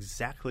know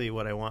exactly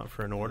what I want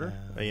for an order.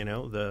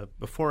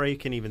 Before I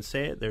can even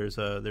say it, there's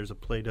a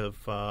plate of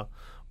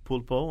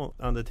pulpo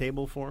on the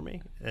table for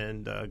me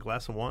and a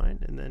glass of wine.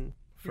 And then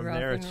from You're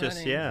there, off it's and just,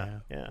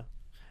 running. yeah.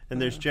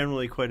 And there's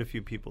generally quite a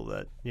few people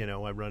that,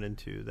 I run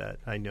into that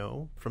I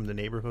know from the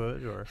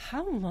neighborhood or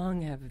How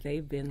long have they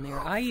been there?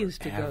 I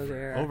used to go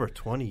there. over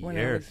 20 when I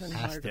years. was in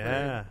Has to be.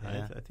 Hartford.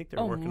 Yeah, I think they're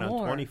Oh, working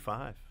more. on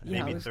 25, Yeah,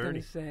 I maybe was 30.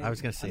 Gonna say, I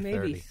was gonna say maybe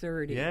 30.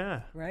 30.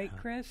 Yeah. Right,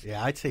 Chris?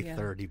 Yeah, I'd say Yeah.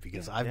 30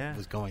 because Yeah. I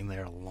was going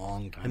there a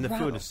long time And the ago.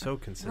 food is so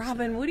consistent.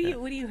 Robin, what do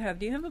you have?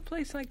 Do you have a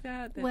place like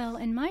that? Well,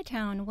 in my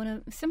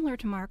town, similar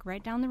to Mark,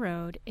 right down the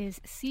road,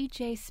 is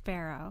CJ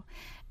Sparrow,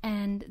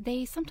 and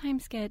they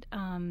sometimes get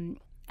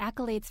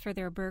accolades for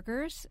their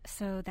burgers,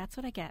 so that's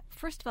what I get.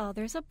 First of all,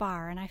 there's a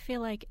bar, and I feel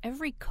like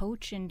every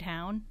coach in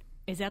town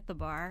is at the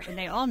bar, and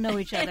they all know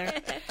each other.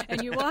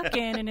 And you walk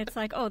in, and it's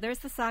like, oh, there's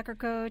the soccer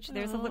coach,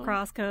 there's the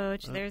lacrosse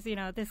coach, there's,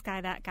 this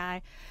guy, that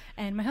guy.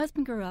 And my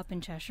husband grew up in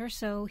Cheshire,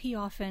 so he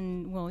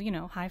often will,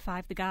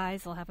 high-five the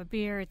guys. They'll have a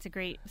beer. It's a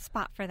great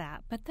spot for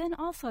that. But then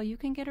also, you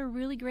can get a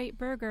really great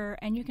burger,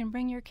 and you can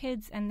bring your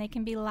kids, and they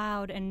can be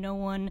loud, and no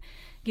one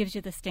gives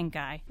you the stink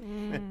eye.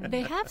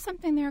 They have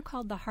something there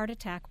called the Heart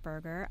Attack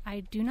Burger. I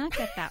do not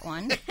get that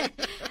one.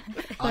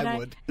 I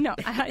would. No,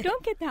 I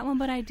don't get that one,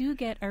 but I do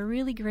get a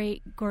really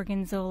great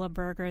Gorgonzola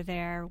burger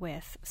there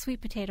with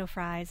sweet potato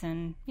fries,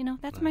 and,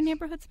 that's my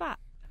neighborhood spot.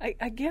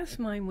 I guess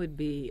mine would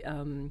be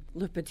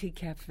Le Petit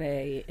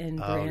Cafe in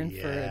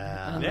Brantford.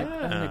 On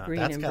the green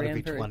That's in got to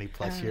be Brantford. 20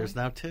 plus years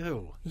now,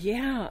 too.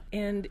 Yeah,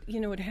 and,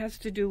 it has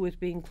to do with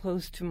being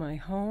close to my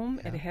home.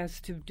 It has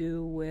to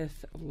do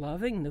with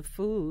loving the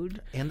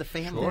food. And the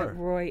family. That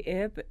Roy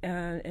Ip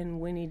and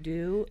Winnie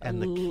do.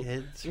 And the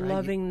kids, right?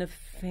 Loving the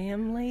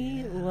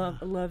family,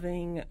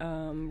 loving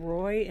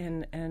Roy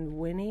and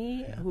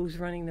Winnie, who's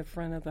running the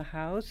front of the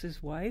house,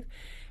 his wife.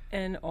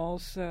 And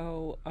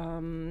also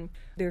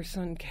their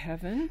son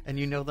Kevin. And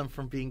you know them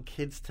from being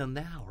kids till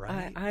now,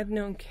 right? I've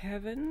known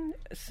Kevin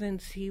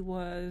since he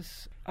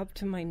was up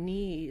to my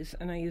knees,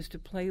 and I used to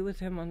play with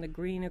him on the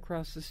green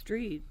across the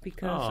street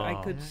because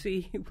I could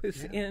see he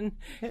was in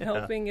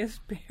helping his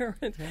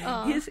parents.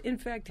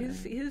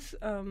 His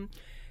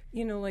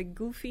like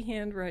goofy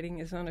handwriting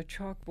is on a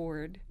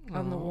chalkboard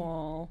on the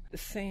wall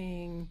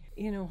saying,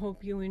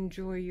 hope you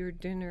enjoy your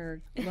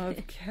dinner. Love,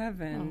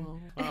 Kevin.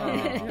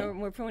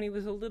 When he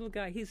was a little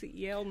guy, he's at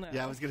Yale now.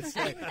 Yeah, I was going to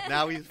say,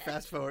 now he's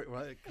fast forward,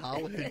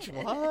 college,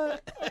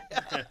 what?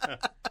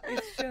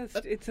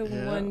 It's a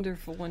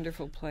wonderful,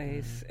 wonderful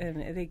place,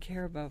 and they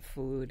care about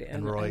food.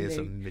 And Roy is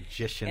a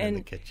magician in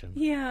the kitchen.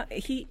 Yeah,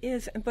 he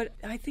is. But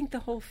I think the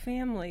whole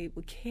family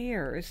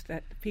cares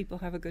that people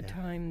have a good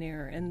time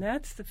there, and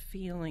that's the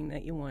feeling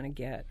that you want to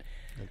get.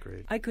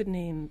 Agreed. I could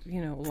name,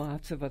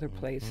 lots of other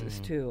places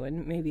too,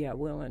 and maybe I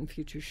will on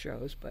future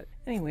shows. But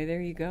anyway,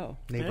 there you go.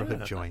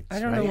 Neighborhood joints. I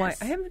don't know why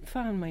I haven't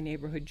found my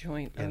neighborhood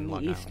joint on the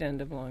east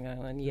end of Long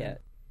Island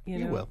yet.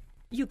 You will.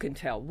 You can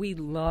tell we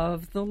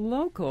love the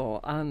local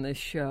on this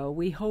show.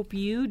 We hope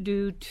you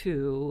do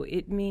too.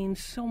 It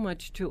means so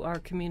much to our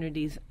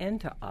communities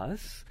and to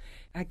us.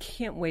 I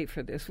can't wait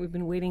for this. We've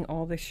been waiting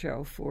all the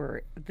show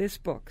for this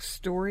book,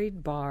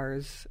 Storied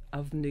Bars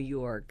of New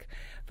York.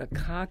 The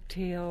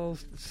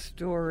cocktails, the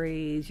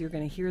stories, you're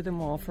going to hear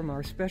them all from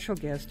our special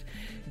guest,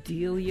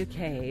 Delia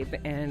Cabe,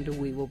 and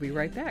we will be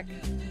right back.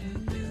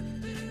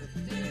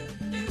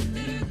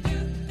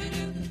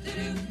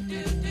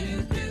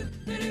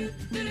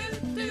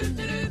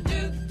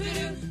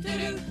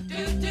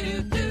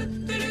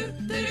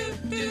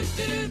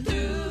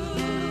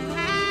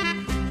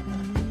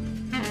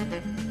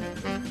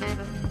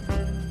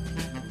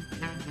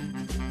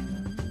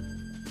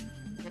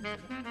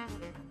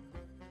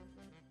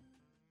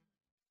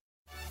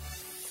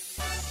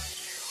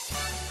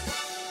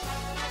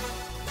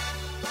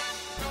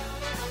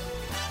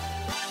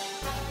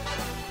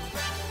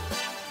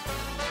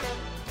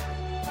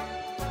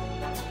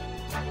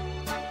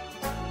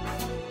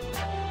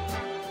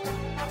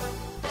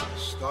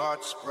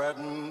 Start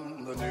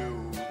spreading the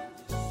news.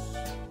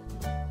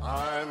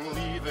 I'm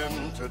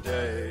leaving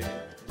today.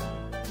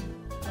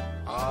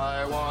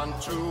 I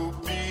want to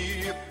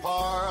be a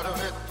part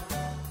of it.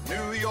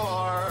 New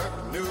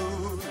York,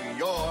 New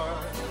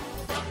York.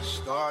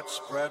 Start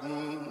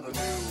spreading the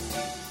news.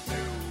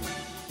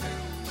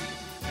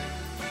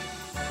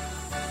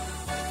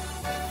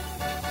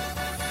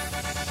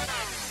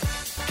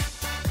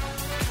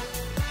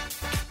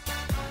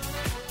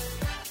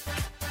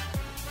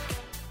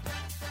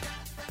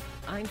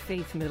 I'm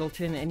Faith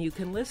Middleton, and you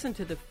can listen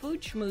to the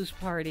Food Schmooze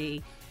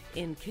Party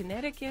in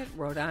Connecticut,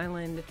 Rhode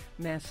Island,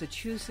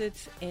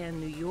 Massachusetts, and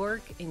New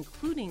York,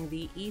 including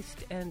the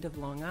east end of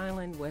Long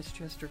Island,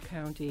 Westchester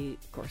County,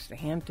 of course, the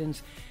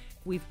Hamptons.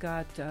 We've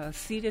got a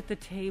seat at the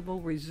table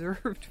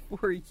reserved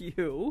for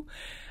you.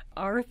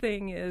 Our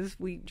thing is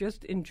we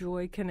just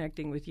enjoy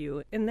connecting with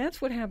you. And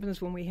that's what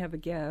happens when we have a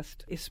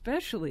guest,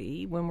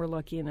 especially when we're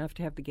lucky enough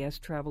to have the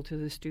guest travel to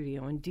the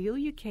studio. And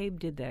Delia Cabe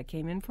did that,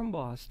 came in from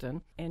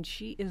Boston, and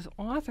she is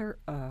author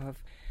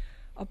of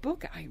a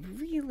book I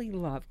really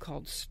love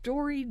called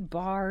Storied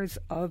Bars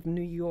of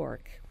New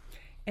York.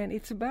 And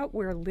it's about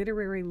where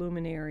literary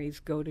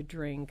luminaries go to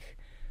drink.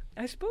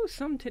 I suppose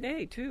some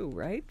today, too,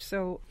 right?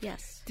 So,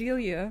 yes.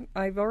 Delia,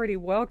 I've already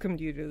welcomed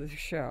you to the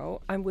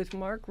show. I'm with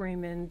Mark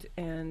Raymond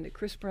and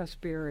Chris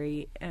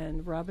Prosperi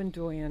and Robin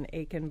Doyen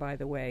Aiken, by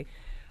the way.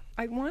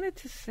 I wanted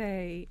to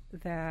say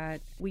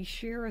that we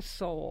share a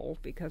soul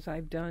because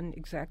I've done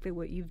exactly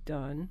what you've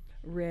done,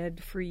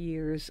 read for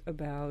years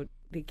about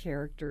the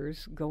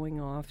characters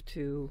going off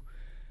to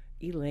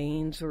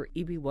Elaine's or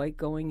E.B. White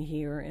going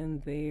here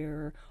and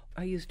there.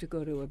 I used to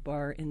go to a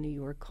bar in New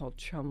York called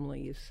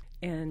Chumley's,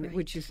 and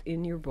which is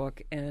in your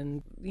book,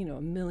 and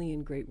a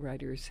million great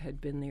writers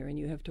had been there, and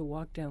you have to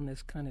walk down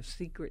this kind of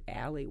secret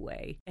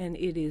alleyway, and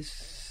it is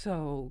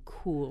so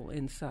cool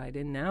inside.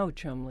 And now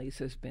Chumley's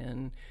has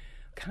been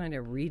kind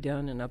of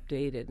redone and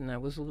updated, and I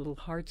was a little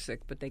heartsick,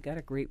 but they got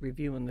a great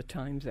review in the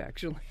Times,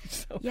 actually.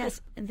 So.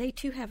 Yes, and they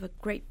too have a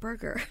great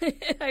burger,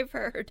 I've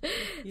heard.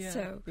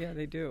 Yeah, yeah,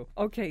 they do.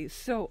 Okay,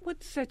 so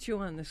what sets you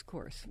on this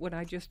course? What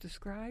I just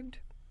described?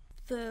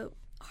 The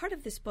heart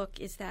of this book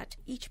is that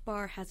each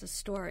bar has a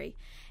story,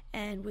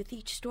 and with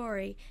each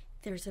story,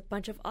 there's a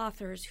bunch of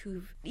authors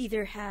who've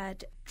either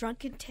had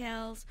drunken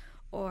tales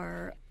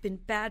or been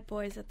bad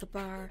boys at the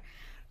bar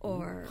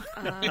or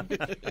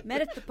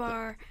met at the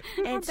bar.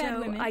 And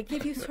so I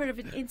give you sort of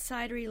an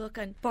insidery look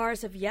on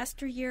bars of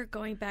yesteryear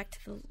going back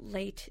to the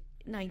late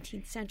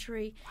 19th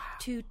century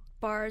to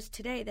bars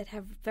today that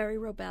have very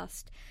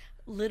robust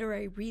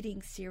literary reading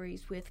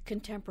series with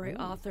contemporary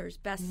authors,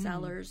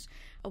 bestsellers,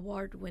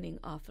 award-winning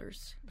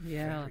authors.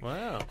 Yeah.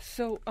 Wow.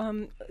 So,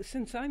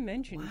 since I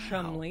mentioned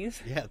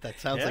Chumley's Yeah, that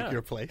sounds like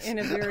your place. in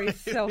a very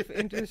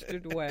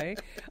self-interested way,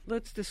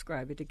 let's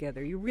describe it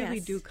together. You really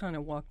Yes. do kind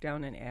of walk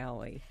down an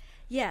alley.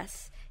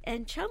 Yes,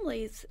 and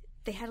Chumley's,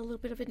 they had a little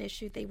bit of an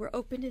issue. They were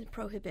opened in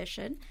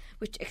Prohibition,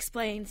 which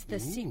explains the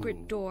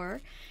secret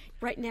door.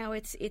 Right now,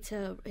 it's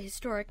a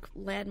historic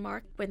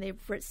landmark. When they've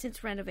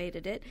since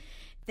renovated it,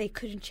 they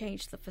couldn't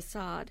change the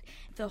facade.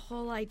 The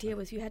whole idea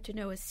was you had to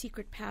know a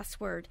secret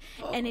password,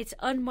 and it's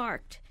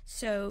unmarked.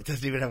 So It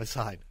doesn't even have a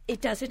sign.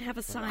 it doesn't have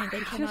a sign.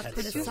 They cannot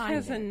put a It just sign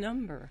has there. a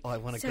number. Oh, I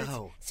want to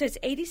go. So it's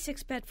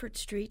 86 Bedford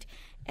Street,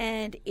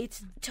 and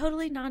it's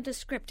totally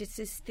nondescript. It's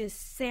this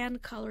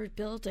sand-colored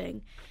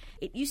building.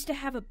 It used to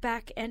have a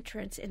back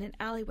entrance in an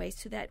alleyway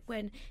so that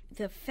when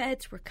the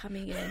feds were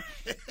coming in,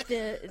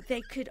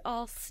 they could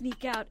all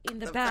sneak out in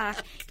the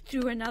back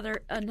through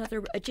another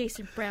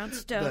adjacent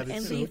brownstone That is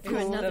and so leave through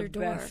It's another the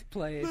door. best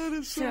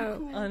place.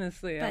 So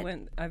Honestly,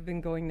 I've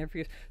been going there for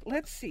years.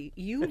 Let's see.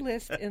 You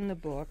list in the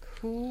book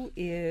who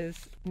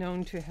is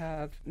known to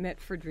have met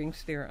for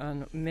drinks there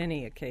on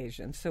many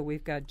occasions. So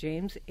we've got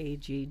James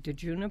Agee,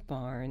 Dejuna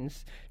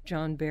Barnes,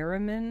 John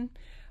Berryman,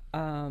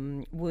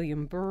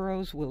 William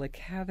Burroughs, Willa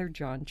Cather,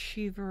 John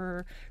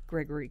Cheever,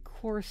 Gregory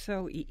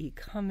Corso, E.E.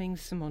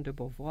 Cummings, Simone de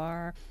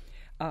Beauvoir,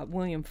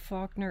 William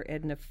Faulkner,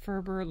 Edna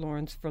Ferber,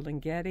 Lawrence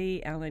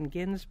Ferlinghetti, Allen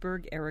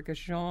Ginsberg, Erica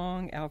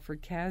Jong,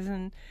 Alfred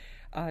Kazan,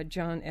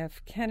 John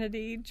F.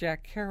 Kennedy,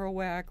 Jack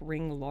Kerouac,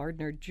 Ring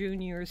Lardner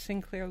Jr.,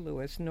 Sinclair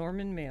Lewis,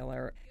 Norman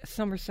Mailer,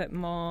 Somerset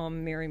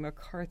Maugham, Mary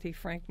McCarthy,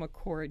 Frank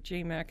McCourt,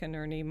 Jay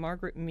McInerney,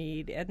 Margaret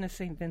Mead, Edna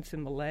St.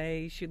 Vincent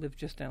Millay. She lived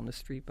just down the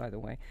street, by the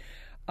way.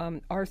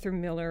 Arthur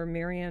Miller,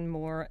 Marianne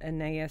Moore,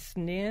 Anais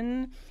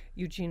Nin,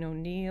 Eugene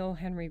O'Neill,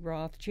 Henry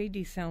Roth,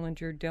 J.D.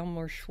 Salinger,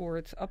 Delmore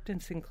Schwartz, Upton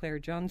Sinclair,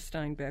 John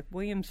Steinbeck,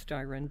 William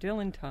Styron,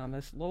 Dylan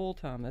Thomas, Lowell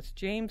Thomas,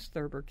 James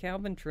Thurber,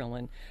 Calvin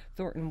Trillin,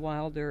 Thornton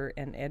Wilder,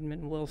 and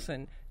Edmund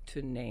Wilson,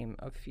 to name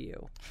a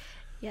few.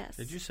 yes,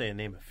 Did you say a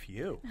name a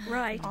few?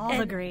 right? All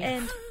and, agree.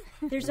 And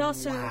there's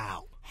also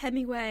Wow.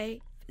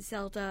 Hemingway,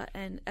 Zelda,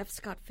 and F.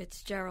 Scott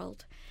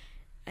Fitzgerald.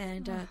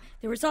 And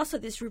there was also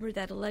this rumor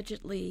that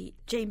allegedly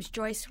James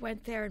Joyce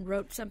went there and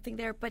wrote something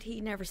there, but he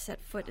never set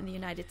foot in the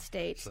United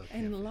States.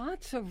 And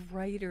lots of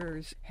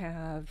writers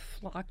have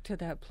flocked to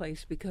that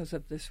place because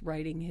of this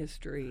writing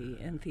history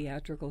and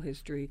theatrical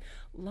history.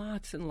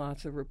 Lots and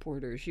lots of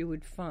reporters. You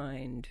would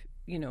find,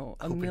 a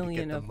Hoping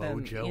million to get of the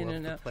them mojo in of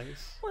and the out.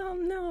 place. Well,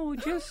 no,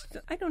 just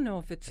I don't know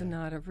if it's a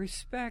nod of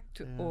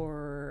respect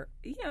or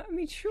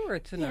sure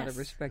it's a nod of Yes.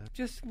 respect.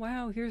 Just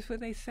wow, here's where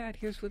they sat.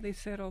 Here's where they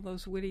said all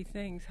those witty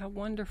things. How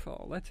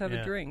wonderful. Let's have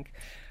a drink.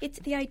 It's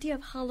the idea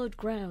of hollowed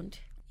ground,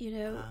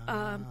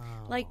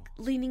 like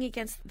leaning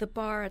against the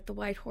bar at the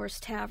White Horse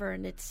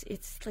Tavern. It's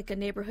like a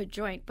neighborhood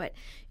joint, but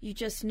you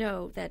just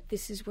know that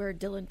this is where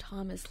Dylan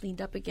Thomas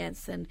leaned up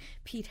against and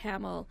Pete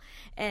Hamill.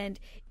 And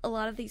a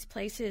lot of these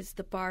places,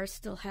 the bars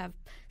still have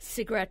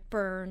cigarette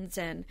burns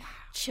and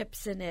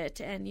chips in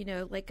it. And,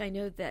 like I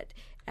know that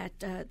at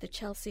the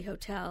Chelsea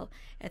Hotel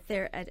at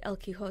El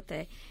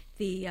Quijote,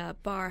 the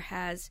bar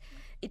has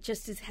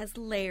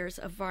layers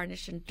of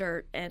varnish and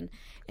dirt and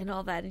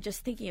all that. And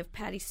just thinking of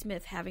Patti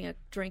Smith having a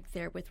drink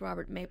there with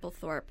Robert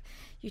Mapplethorpe,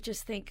 you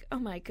just think, oh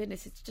my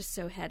goodness, it's just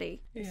so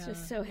heady. It's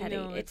just so heady.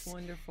 It's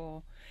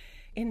wonderful.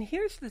 And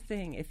here's the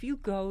thing. If you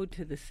go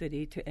to the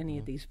city, to any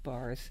of these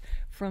bars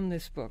from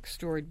this book,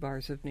 Storied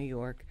Bars of New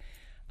York,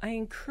 I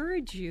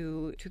encourage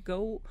you to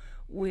go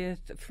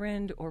with a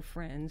friend or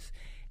friends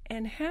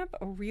and have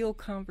a real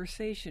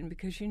conversation,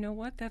 because you know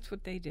what? That's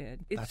what they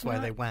did. That's why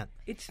they went.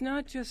 It's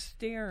not just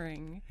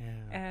staring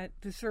at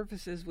the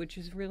surfaces, which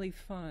is really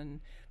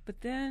fun, but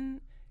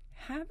then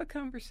have a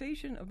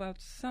conversation about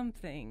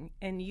something,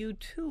 and you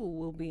too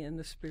will be in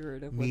the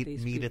spirit of what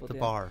these meet people at the did.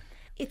 bar.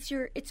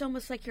 It's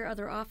almost like your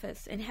other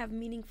office, and have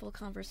meaningful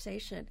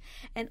conversation.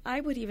 And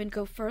I would even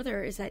go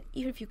further, is that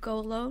even if you go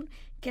alone,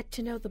 get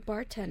to know the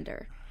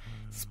bartender.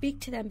 Speak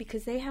to them,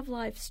 because they have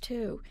lives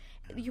too.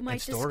 You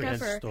might stories.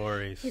 discover And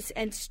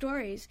stories.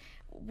 stories.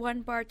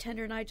 One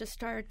bartender and I just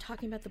started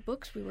talking about the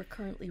books we were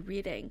currently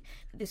reading.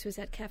 This was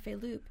at Cafe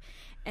Loop.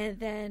 And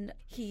then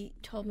he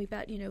told me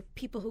about,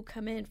 people who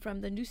come in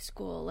from the New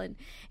School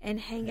and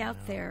hang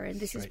out there. And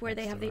this is right where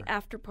they next have the door.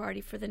 after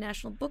party for the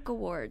National Book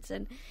Awards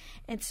and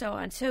so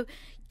on. So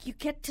you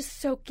get to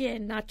soak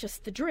in not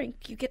just the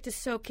drink, you get to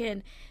soak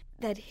in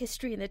that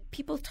history, and that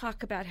people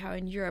talk about how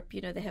in Europe,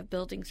 they have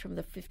buildings from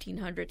the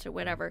 1500s or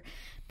whatever,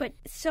 but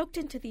soaked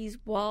into these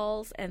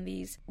walls and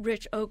these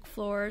rich oak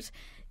floors,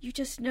 you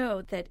just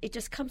know that it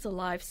just comes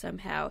alive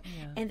somehow.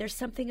 And there's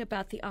something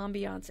about the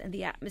ambiance and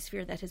the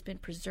atmosphere that has been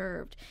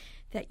preserved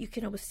that you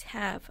can almost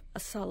have a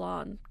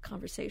salon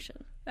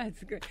conversation.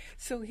 That's great.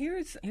 So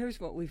here's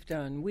what we've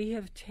done. We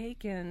have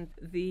taken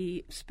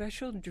the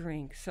special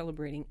drink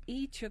celebrating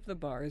each of the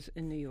bars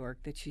in New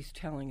York that she's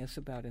telling us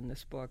about in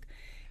this book,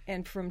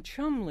 And from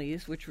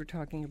Chumley's, which we're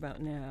talking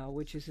about now,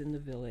 which is in the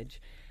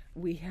Village,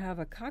 we have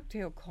a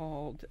cocktail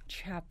called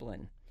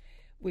Chaplain,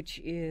 which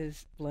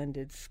is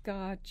blended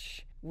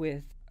scotch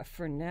with a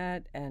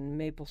fernet and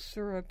maple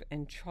syrup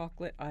and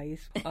chocolate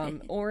ice,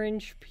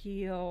 orange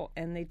peel,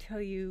 and they tell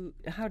you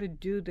how to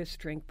do this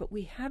drink. But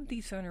we have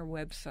these on our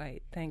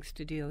website, thanks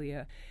to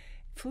Delia,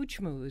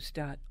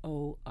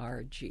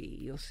 foodschmooze.org.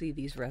 You'll see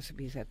these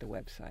recipes at the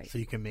website. So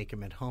you can make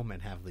them at home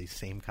and have these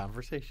same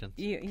conversations.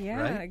 Yeah,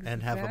 right? exactly.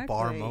 And have a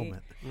bar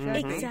moment.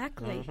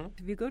 Exactly.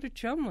 If you go to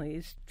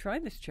Chumley's, try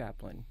this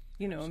Chaplain.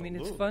 You know, I mean,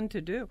 it's Absolutely. fun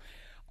to do.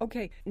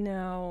 Okay,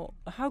 now,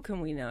 how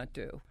can we not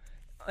do?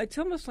 It's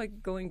almost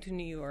like going to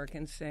New York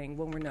and saying,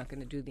 well, we're not going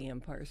to do the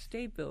Empire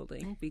State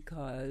Building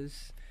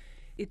because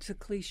it's a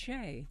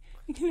cliche.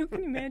 You know,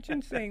 can you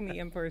imagine saying the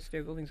Empire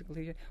State Building's a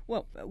cliche?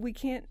 Well, we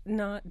can't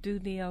not do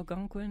the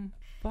Algonquin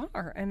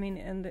bar. I mean,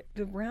 and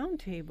the round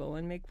table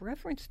and make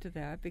reference to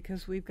that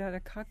because we've got a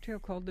cocktail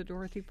called the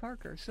Dorothy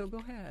Parker. So go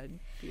ahead,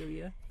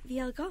 Delia. The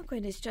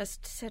Algonquin is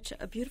just such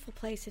a beautiful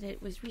place, and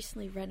it was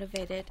recently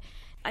renovated.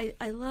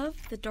 I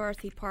love the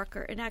Dorothy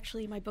Parker, and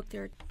actually in my book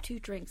there are two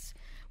drinks.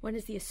 One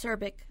is the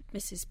acerbic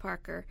Mrs.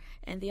 Parker,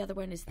 and the other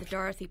one is the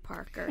Dorothy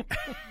Parker.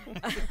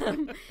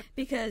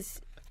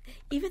 Because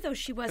even though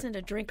she wasn't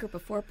a drinker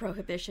before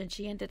Prohibition,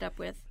 she ended up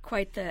with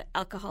quite the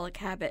alcoholic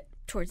habit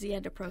towards the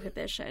end of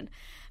Prohibition.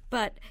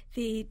 But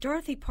the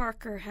Dorothy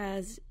Parker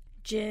has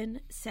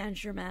gin, Saint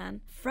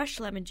Germain, fresh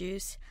lemon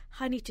juice,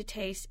 honey to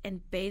taste,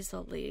 and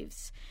basil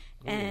leaves.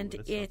 And that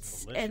sounds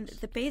it's delicious.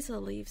 the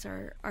basil leaves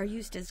are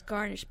used as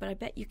garnish, but I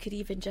bet you could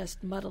even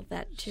just muddle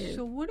that too.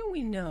 So what do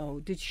we know?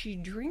 Did she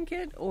drink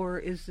it, or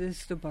is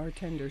this the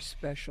bartender's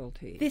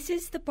specialty? This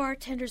is the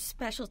bartender's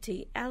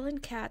specialty. Alan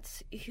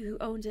Katz, who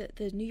owned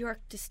the New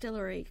York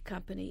Distillery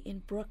Company in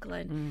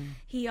Brooklyn,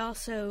 he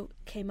also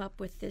came up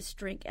with this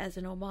drink as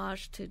an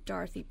homage to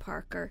Dorothy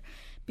Parker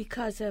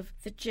because of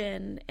the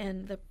gin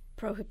and the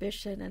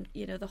Prohibition and,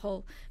 you know, the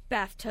whole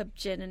bathtub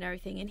gin and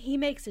everything. And he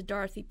makes a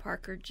Dorothy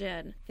Parker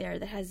gin there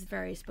that has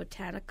various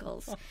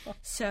botanicals.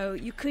 So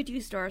you could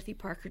use Dorothy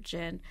Parker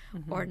gin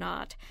or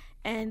not.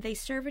 And they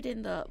serve it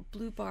in the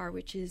Blue Bar,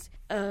 which is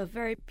a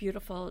very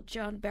beautiful.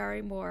 John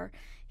Barrymore,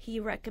 he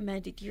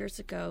recommended years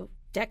ago,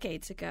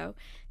 decades ago,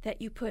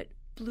 that you put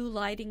blue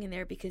lighting in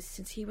there because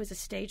since he was a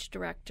stage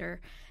director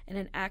and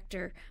an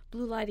actor,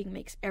 blue lighting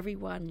makes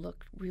everyone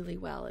look really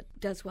well. It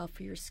does well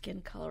for your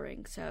skin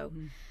coloring. So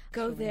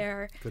go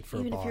there. Good for a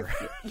even bar.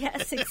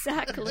 Yes,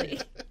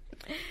 exactly.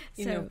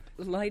 You know,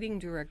 lighting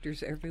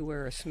directors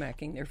everywhere are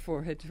smacking their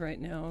foreheads right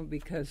now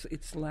because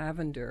it's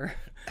lavender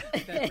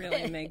that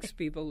really makes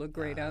people look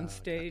great on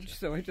stage. Gotcha.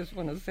 So I just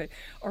want to say,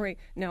 all right,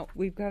 now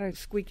we've got to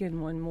squeak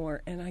in one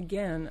more. And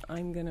again,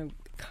 I'm going to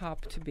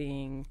cop to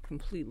being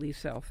completely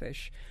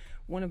selfish.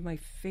 One of my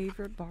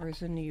favorite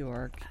bars in New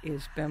York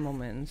is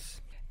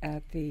Bemelman's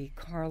at the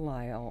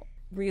Carlisle.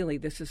 Really,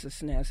 this is a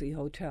snazzy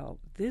hotel.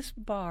 This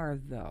bar,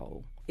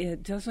 though,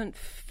 it doesn't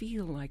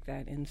feel like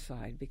that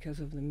inside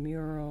because of the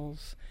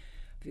murals.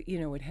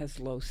 You know, it has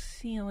low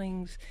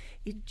ceilings.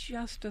 It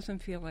just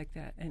doesn't feel like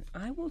that. And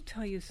I will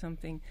tell you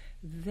something.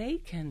 They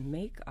can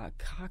make a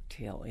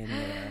cocktail in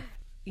there.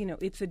 You know,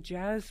 it's a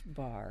jazz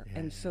bar,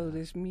 and so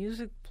there's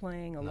music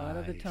playing a lot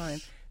of the time.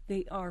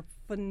 They are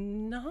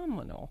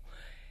phenomenal.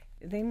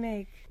 They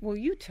make, well,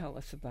 you tell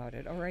us about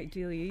it. All right,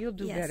 Delia, you'll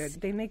do better.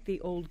 They make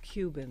the Old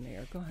Cuban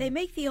there. Go ahead. They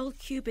make the Old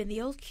Cuban. The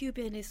Old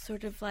Cuban is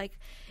sort of like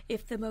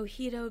if the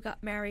Mojito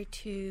got married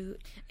to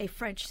a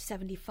French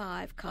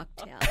 75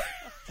 cocktail.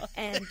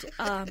 And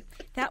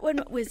that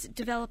one was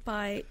developed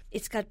by,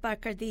 it's got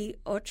Bacardi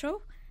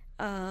Ocho,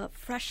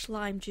 fresh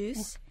lime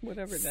juice,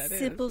 whatever that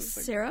simple is.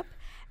 syrup,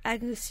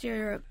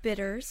 Angostura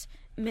bitters,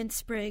 mint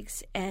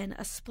sprigs, and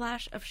a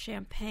splash of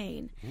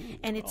champagne.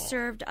 And it's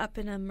served up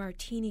in a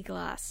martini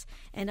glass.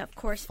 And, of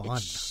course,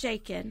 it's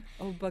shaken.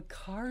 Oh,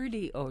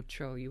 Bacardi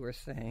Ocho, you were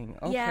saying.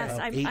 Okay. Yes.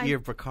 I'm 8-year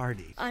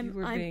Bacardi. You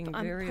were being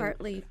I'm very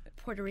partly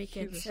Puerto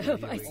Rican, Cuban. so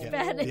my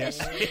Spanish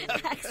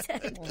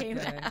accent came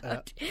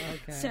out.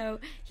 So,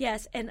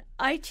 yes, and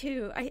I,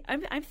 too,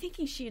 I'm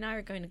thinking she and I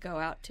are going to go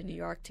out to New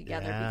York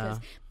together because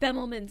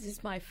Bemelman's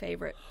is my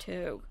favorite,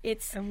 too.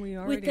 And we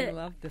already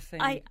love the same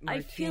martini.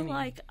 I feel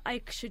like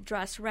I should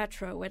dress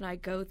retro when I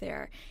go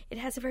there. It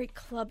has a very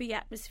clubby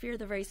atmosphere,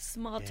 the very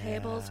small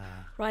tables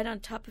right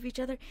on top of each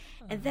other.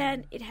 And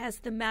then it has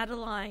the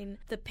Madeline,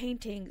 the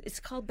painting.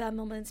 It's called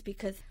Bemelman's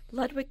because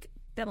Ludwig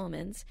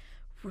Bemelman's,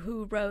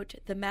 who wrote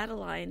the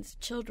Madeline's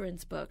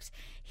children's books,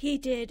 he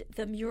did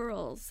the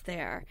murals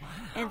there. Wow.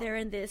 And they're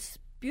in this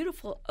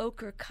beautiful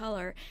ochre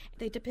color.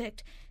 They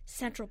depict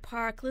Central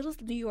Park, little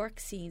New York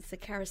scenes, the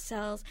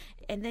carousels,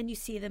 and then you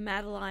see the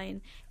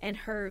Madeline and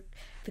her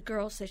the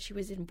girls that she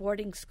was in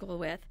boarding school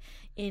with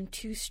in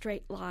 2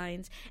 straight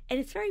lines. And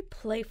it's very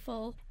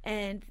playful.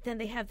 And then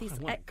they have these,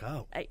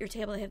 at your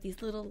table, they have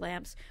these little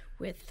lamps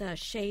with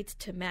shades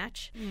to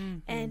match. Mm-hmm.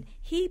 And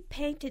he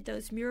painted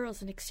those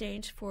murals in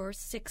exchange for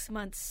 6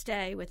 months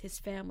stay with his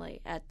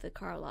family at the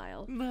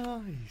Carlisle.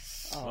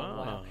 Nice. Oh,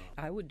 wow.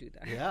 I would do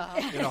that. Yeah,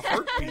 in a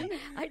heartbeat.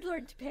 I'd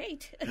learn to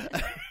paint.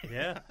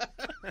 Yeah.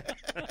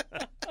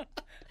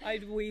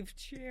 I'd weave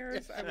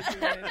chairs. I would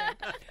do anything.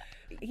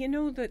 You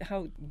know that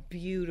how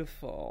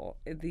beautiful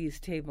these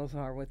tables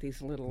are with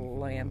these little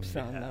lamps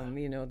on them,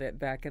 you know, that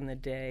back in the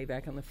day,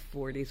 back in the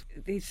 40s,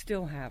 they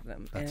still have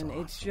them. That's and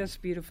awesome. It's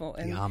just beautiful.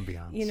 And the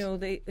ambiance. You know,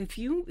 if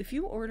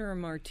you order a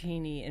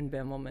martini in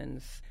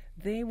Bimmelman's,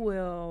 they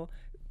will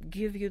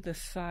give you the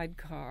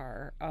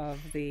sidecar of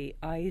the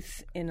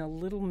ice in a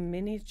little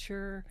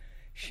miniature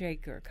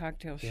shaker,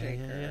 cocktail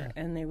shaker,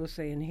 and they will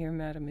say, "And here,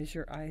 madam, is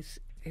your ice."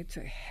 It's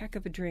a heck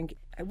of a drink.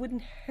 I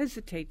wouldn't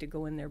hesitate to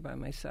go in there by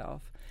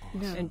myself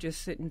and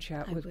just sit and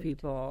chat with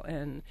people.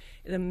 And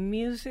the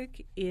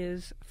music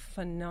is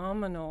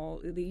phenomenal.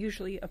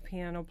 Usually a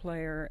piano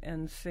player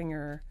and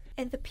singer.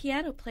 And the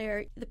piano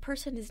player, the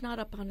person is not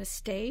up on a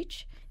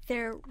stage.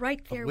 They're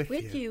right there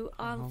with you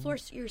on the floor.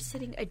 So you're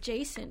sitting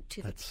adjacent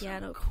to the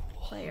piano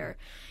player.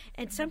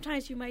 And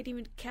sometimes you might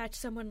even catch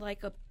someone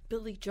like a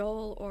Billy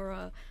Joel or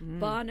a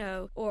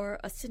Bono or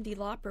a Cyndi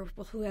Lauper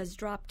who has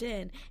dropped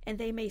in, and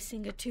they may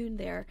sing a tune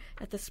there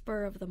at the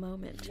spur of the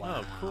moment.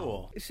 Wow,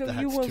 cool. So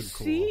you will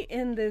see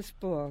in this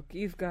book,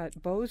 you've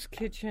got Beau's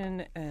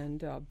Kitchen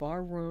and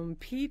Bar Room,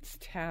 Pete's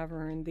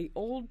Tavern, the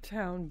Old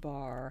Town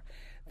Bar,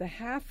 the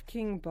Half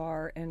King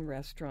Bar and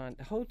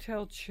Restaurant,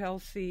 Hotel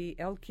Chelsea,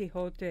 El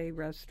Quixote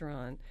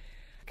Restaurant,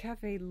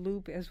 Cafe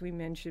Loop, as we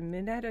mentioned,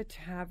 Minetta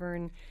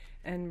Tavern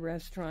and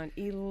Restaurant,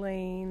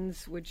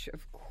 Elaine's, which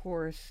of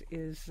course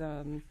is,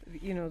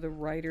 the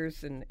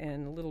writers and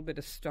a little bit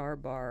of Star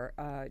Bar,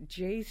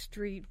 J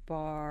Street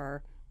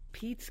Bar,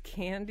 Pete's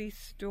Candy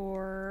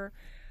Store,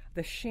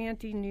 the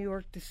Shanty New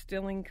York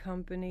Distilling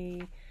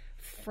Company,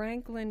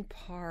 Franklin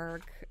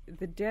Park,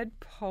 The Dead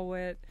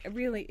Poet.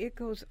 Really, it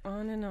goes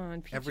on and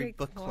on. PJ Every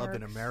book club in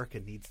Clark's. America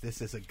needs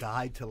this as a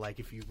guide to, like,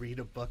 if you read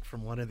a book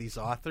from one of these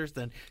authors,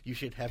 then you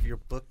should have your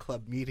book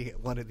club meeting at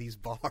one of these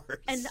bars.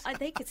 And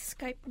they could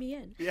Skype me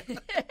in.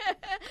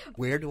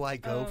 Where do I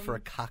go for a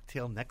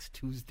cocktail next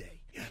Tuesday?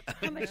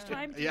 How much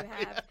time do you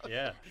have?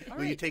 Yeah.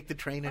 Will you take the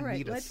train and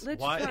meet us?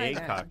 Let's Why try a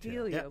that.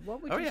 cocktail? Delia,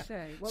 what would you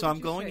say? What So would I'm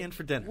you going say? in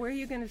for dinner. Where are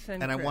you going to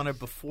send And I Chris? want a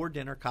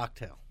before-dinner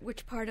cocktail.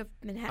 Which part of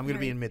Manhattan? I'm going to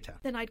be are in you? Midtown.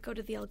 Then I'd go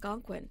to the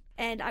Algonquin,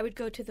 and I would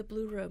go to the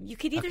Blue Room. You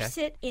could either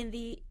sit in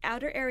the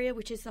outer area,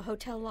 which is the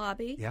hotel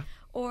lobby,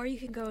 or you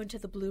can go into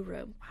the Blue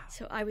Room. Wow.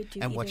 So I would do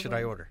And what either should one.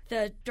 I order?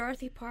 The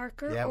Dorothy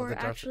Parker, Yeah, with or the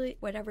Dorothy- actually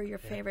whatever your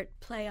favorite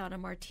play on a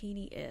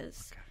martini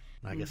is. Okay.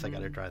 I guess I got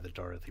to try the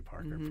Dorothy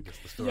Parker because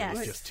the story Yes.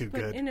 is just too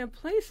But good. in a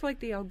place like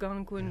the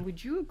Algonquin,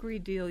 would you agree,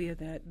 Delia,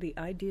 that the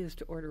idea is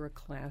to order a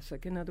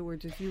classic? In other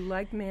words, if you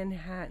like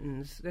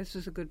Manhattans, this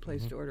is a good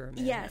place to order a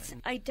Manhattan. Yes,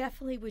 I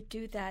definitely would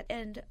do that.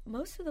 And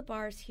most of the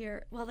bars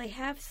here, well, they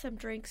have some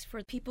drinks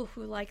for people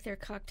who like their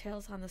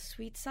cocktails on the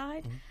sweet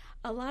side.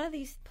 A lot of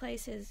these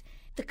places,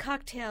 the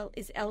cocktail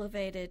is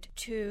elevated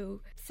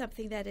to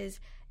something that is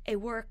a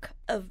work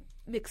of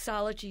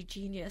mixology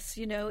genius.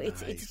 You know,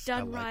 it's Nice.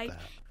 done I like right.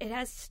 that. It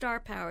has star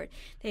power.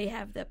 They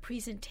have the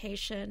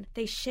presentation.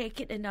 They shake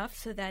it enough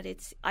so that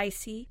it's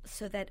icy,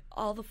 so that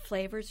all the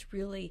flavors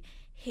really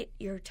hit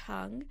your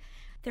tongue.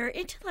 They're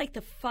into like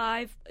the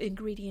 5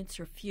 ingredients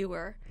or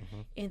fewer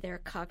in their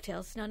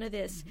cocktails. None of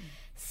this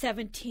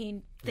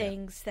 17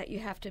 things that you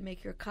have to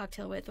make your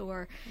cocktail with,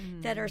 or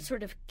that are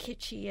sort of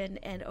kitschy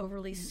and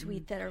overly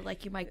sweet that are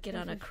like you might get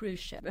on a cruise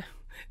ship.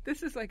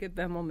 This is like at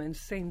Bimmelman's,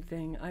 same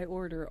thing. I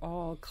order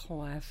all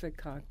classic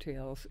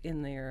cocktails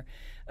in there.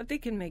 They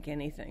can make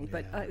anything,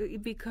 but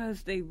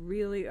because they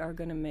really are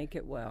going to make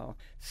it well.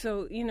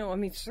 So,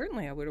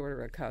 certainly I would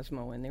order a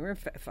Cosmo in there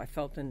if I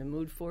felt in the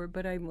mood for it,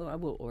 but I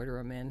will order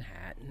a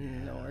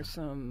Manhattan or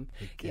some...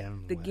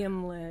 The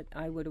Gimlet.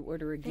 I would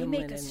order a They Gimlet make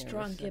in a there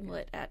strong second.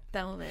 gimlet at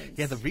Bellman's.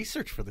 Yeah, the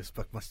research for this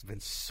book must have been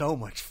so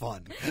much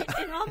fun.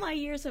 In all my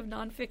years of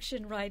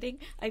nonfiction writing,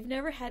 I've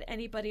never had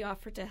anybody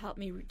offer to help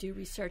me do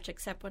research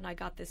except when I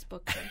got this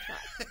book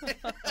sent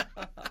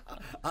out.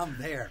 I'm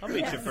there. I'll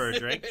meet you for a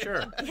drink,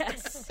 sure.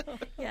 Yes.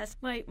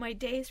 My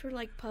days were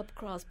like pub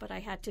crawls, but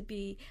I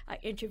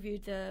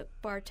interviewed the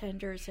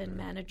bartenders and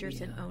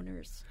managers and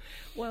owners.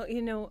 Well,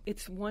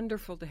 it's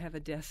wonderful to have a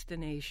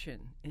destination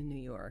in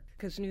New York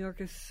because New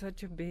York is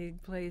such a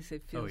big place.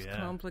 It feels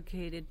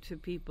complicated to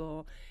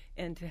people.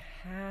 And to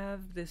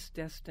have this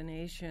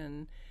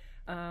destination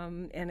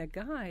And a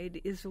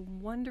guide is a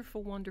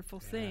wonderful, wonderful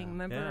thing.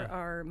 Remember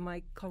our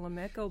Mike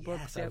Colomecco book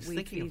Yes, I that was we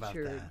thinking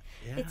featured? about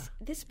that. Yeah.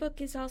 This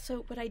book is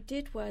also, what I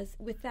did was,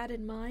 with that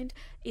in mind,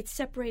 it's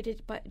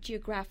separated by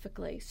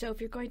geographically. So if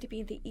you're going to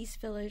be in the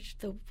East Village,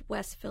 the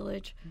West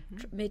Village,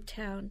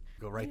 Midtown.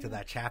 Go right to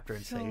that chapter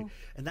and say,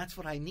 and that's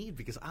what I need,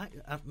 because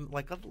I'm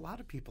like a lot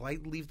of people, I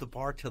leave the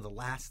bar till the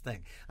last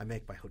thing. I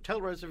make my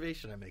hotel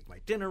reservation, I make my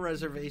dinner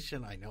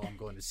reservation, I know I'm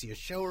going to see a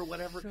show or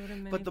whatever.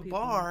 But the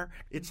bar,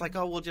 it's like,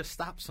 oh, we'll just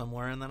stop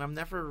somewhere, and then I'm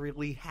never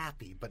really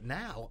happy. But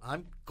now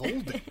I'm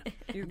golden.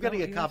 I'm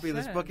getting a copy of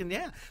this book, and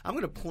I'm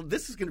going to pull.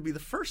 This is going to be the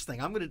first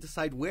thing. I'm going to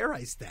decide where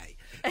I stay.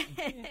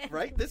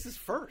 Right? This is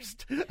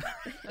first.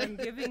 I'm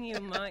giving you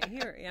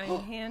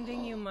I'm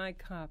handing you my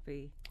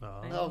copy.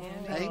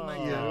 Thank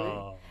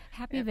you.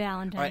 Happy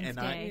Valentine's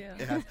Day.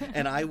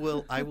 And I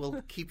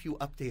will keep you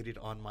updated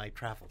on my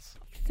travels.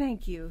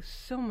 Thank you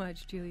so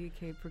much, Julia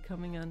Cape, for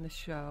coming on the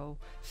show.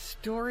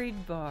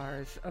 Storied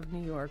Bars of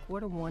New York.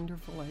 What a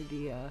wonderful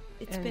idea.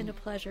 It's been a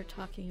pleasure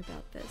talking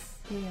about this.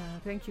 Yeah,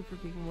 thank you for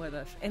being with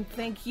us. And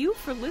thank you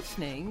for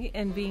listening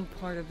and being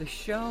part of the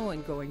show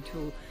and going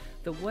to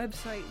the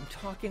website and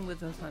talking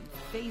with us on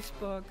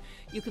Facebook.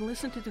 You can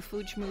listen to the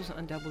Food Schmooze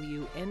on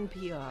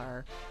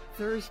WNPR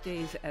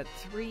Thursdays at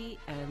 3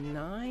 and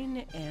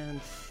 9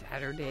 and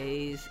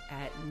Saturdays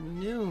at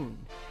noon.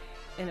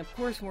 And of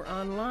course, we're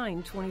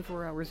online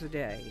 24 hours a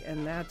day,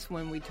 and that's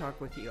when we talk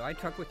with you. I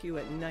talk with you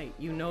at night.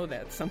 You know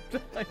that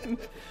sometimes.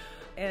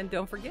 And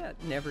don't forget,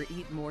 never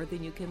eat more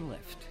than you can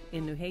lift.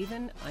 In New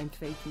Haven, I'm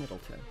Faith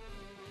Middleton.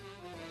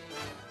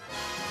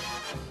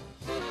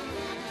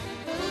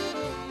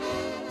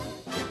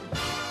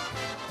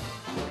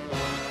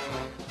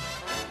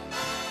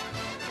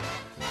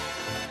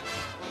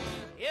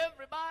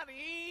 Everybody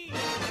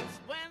eats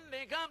when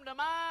they come to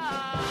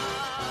mind.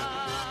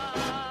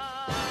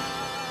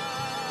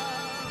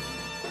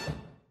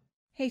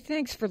 Hey,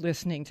 thanks for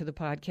listening to the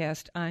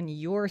podcast on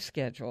your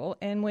schedule.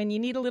 And when you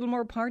need a little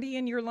more party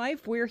in your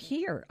life, we're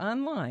here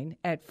online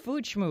at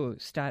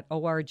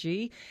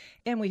foodschmooze.org.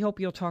 And we hope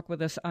you'll talk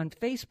with us on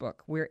Facebook.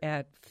 We're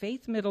at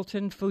Faith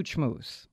Middleton Food Schmooze.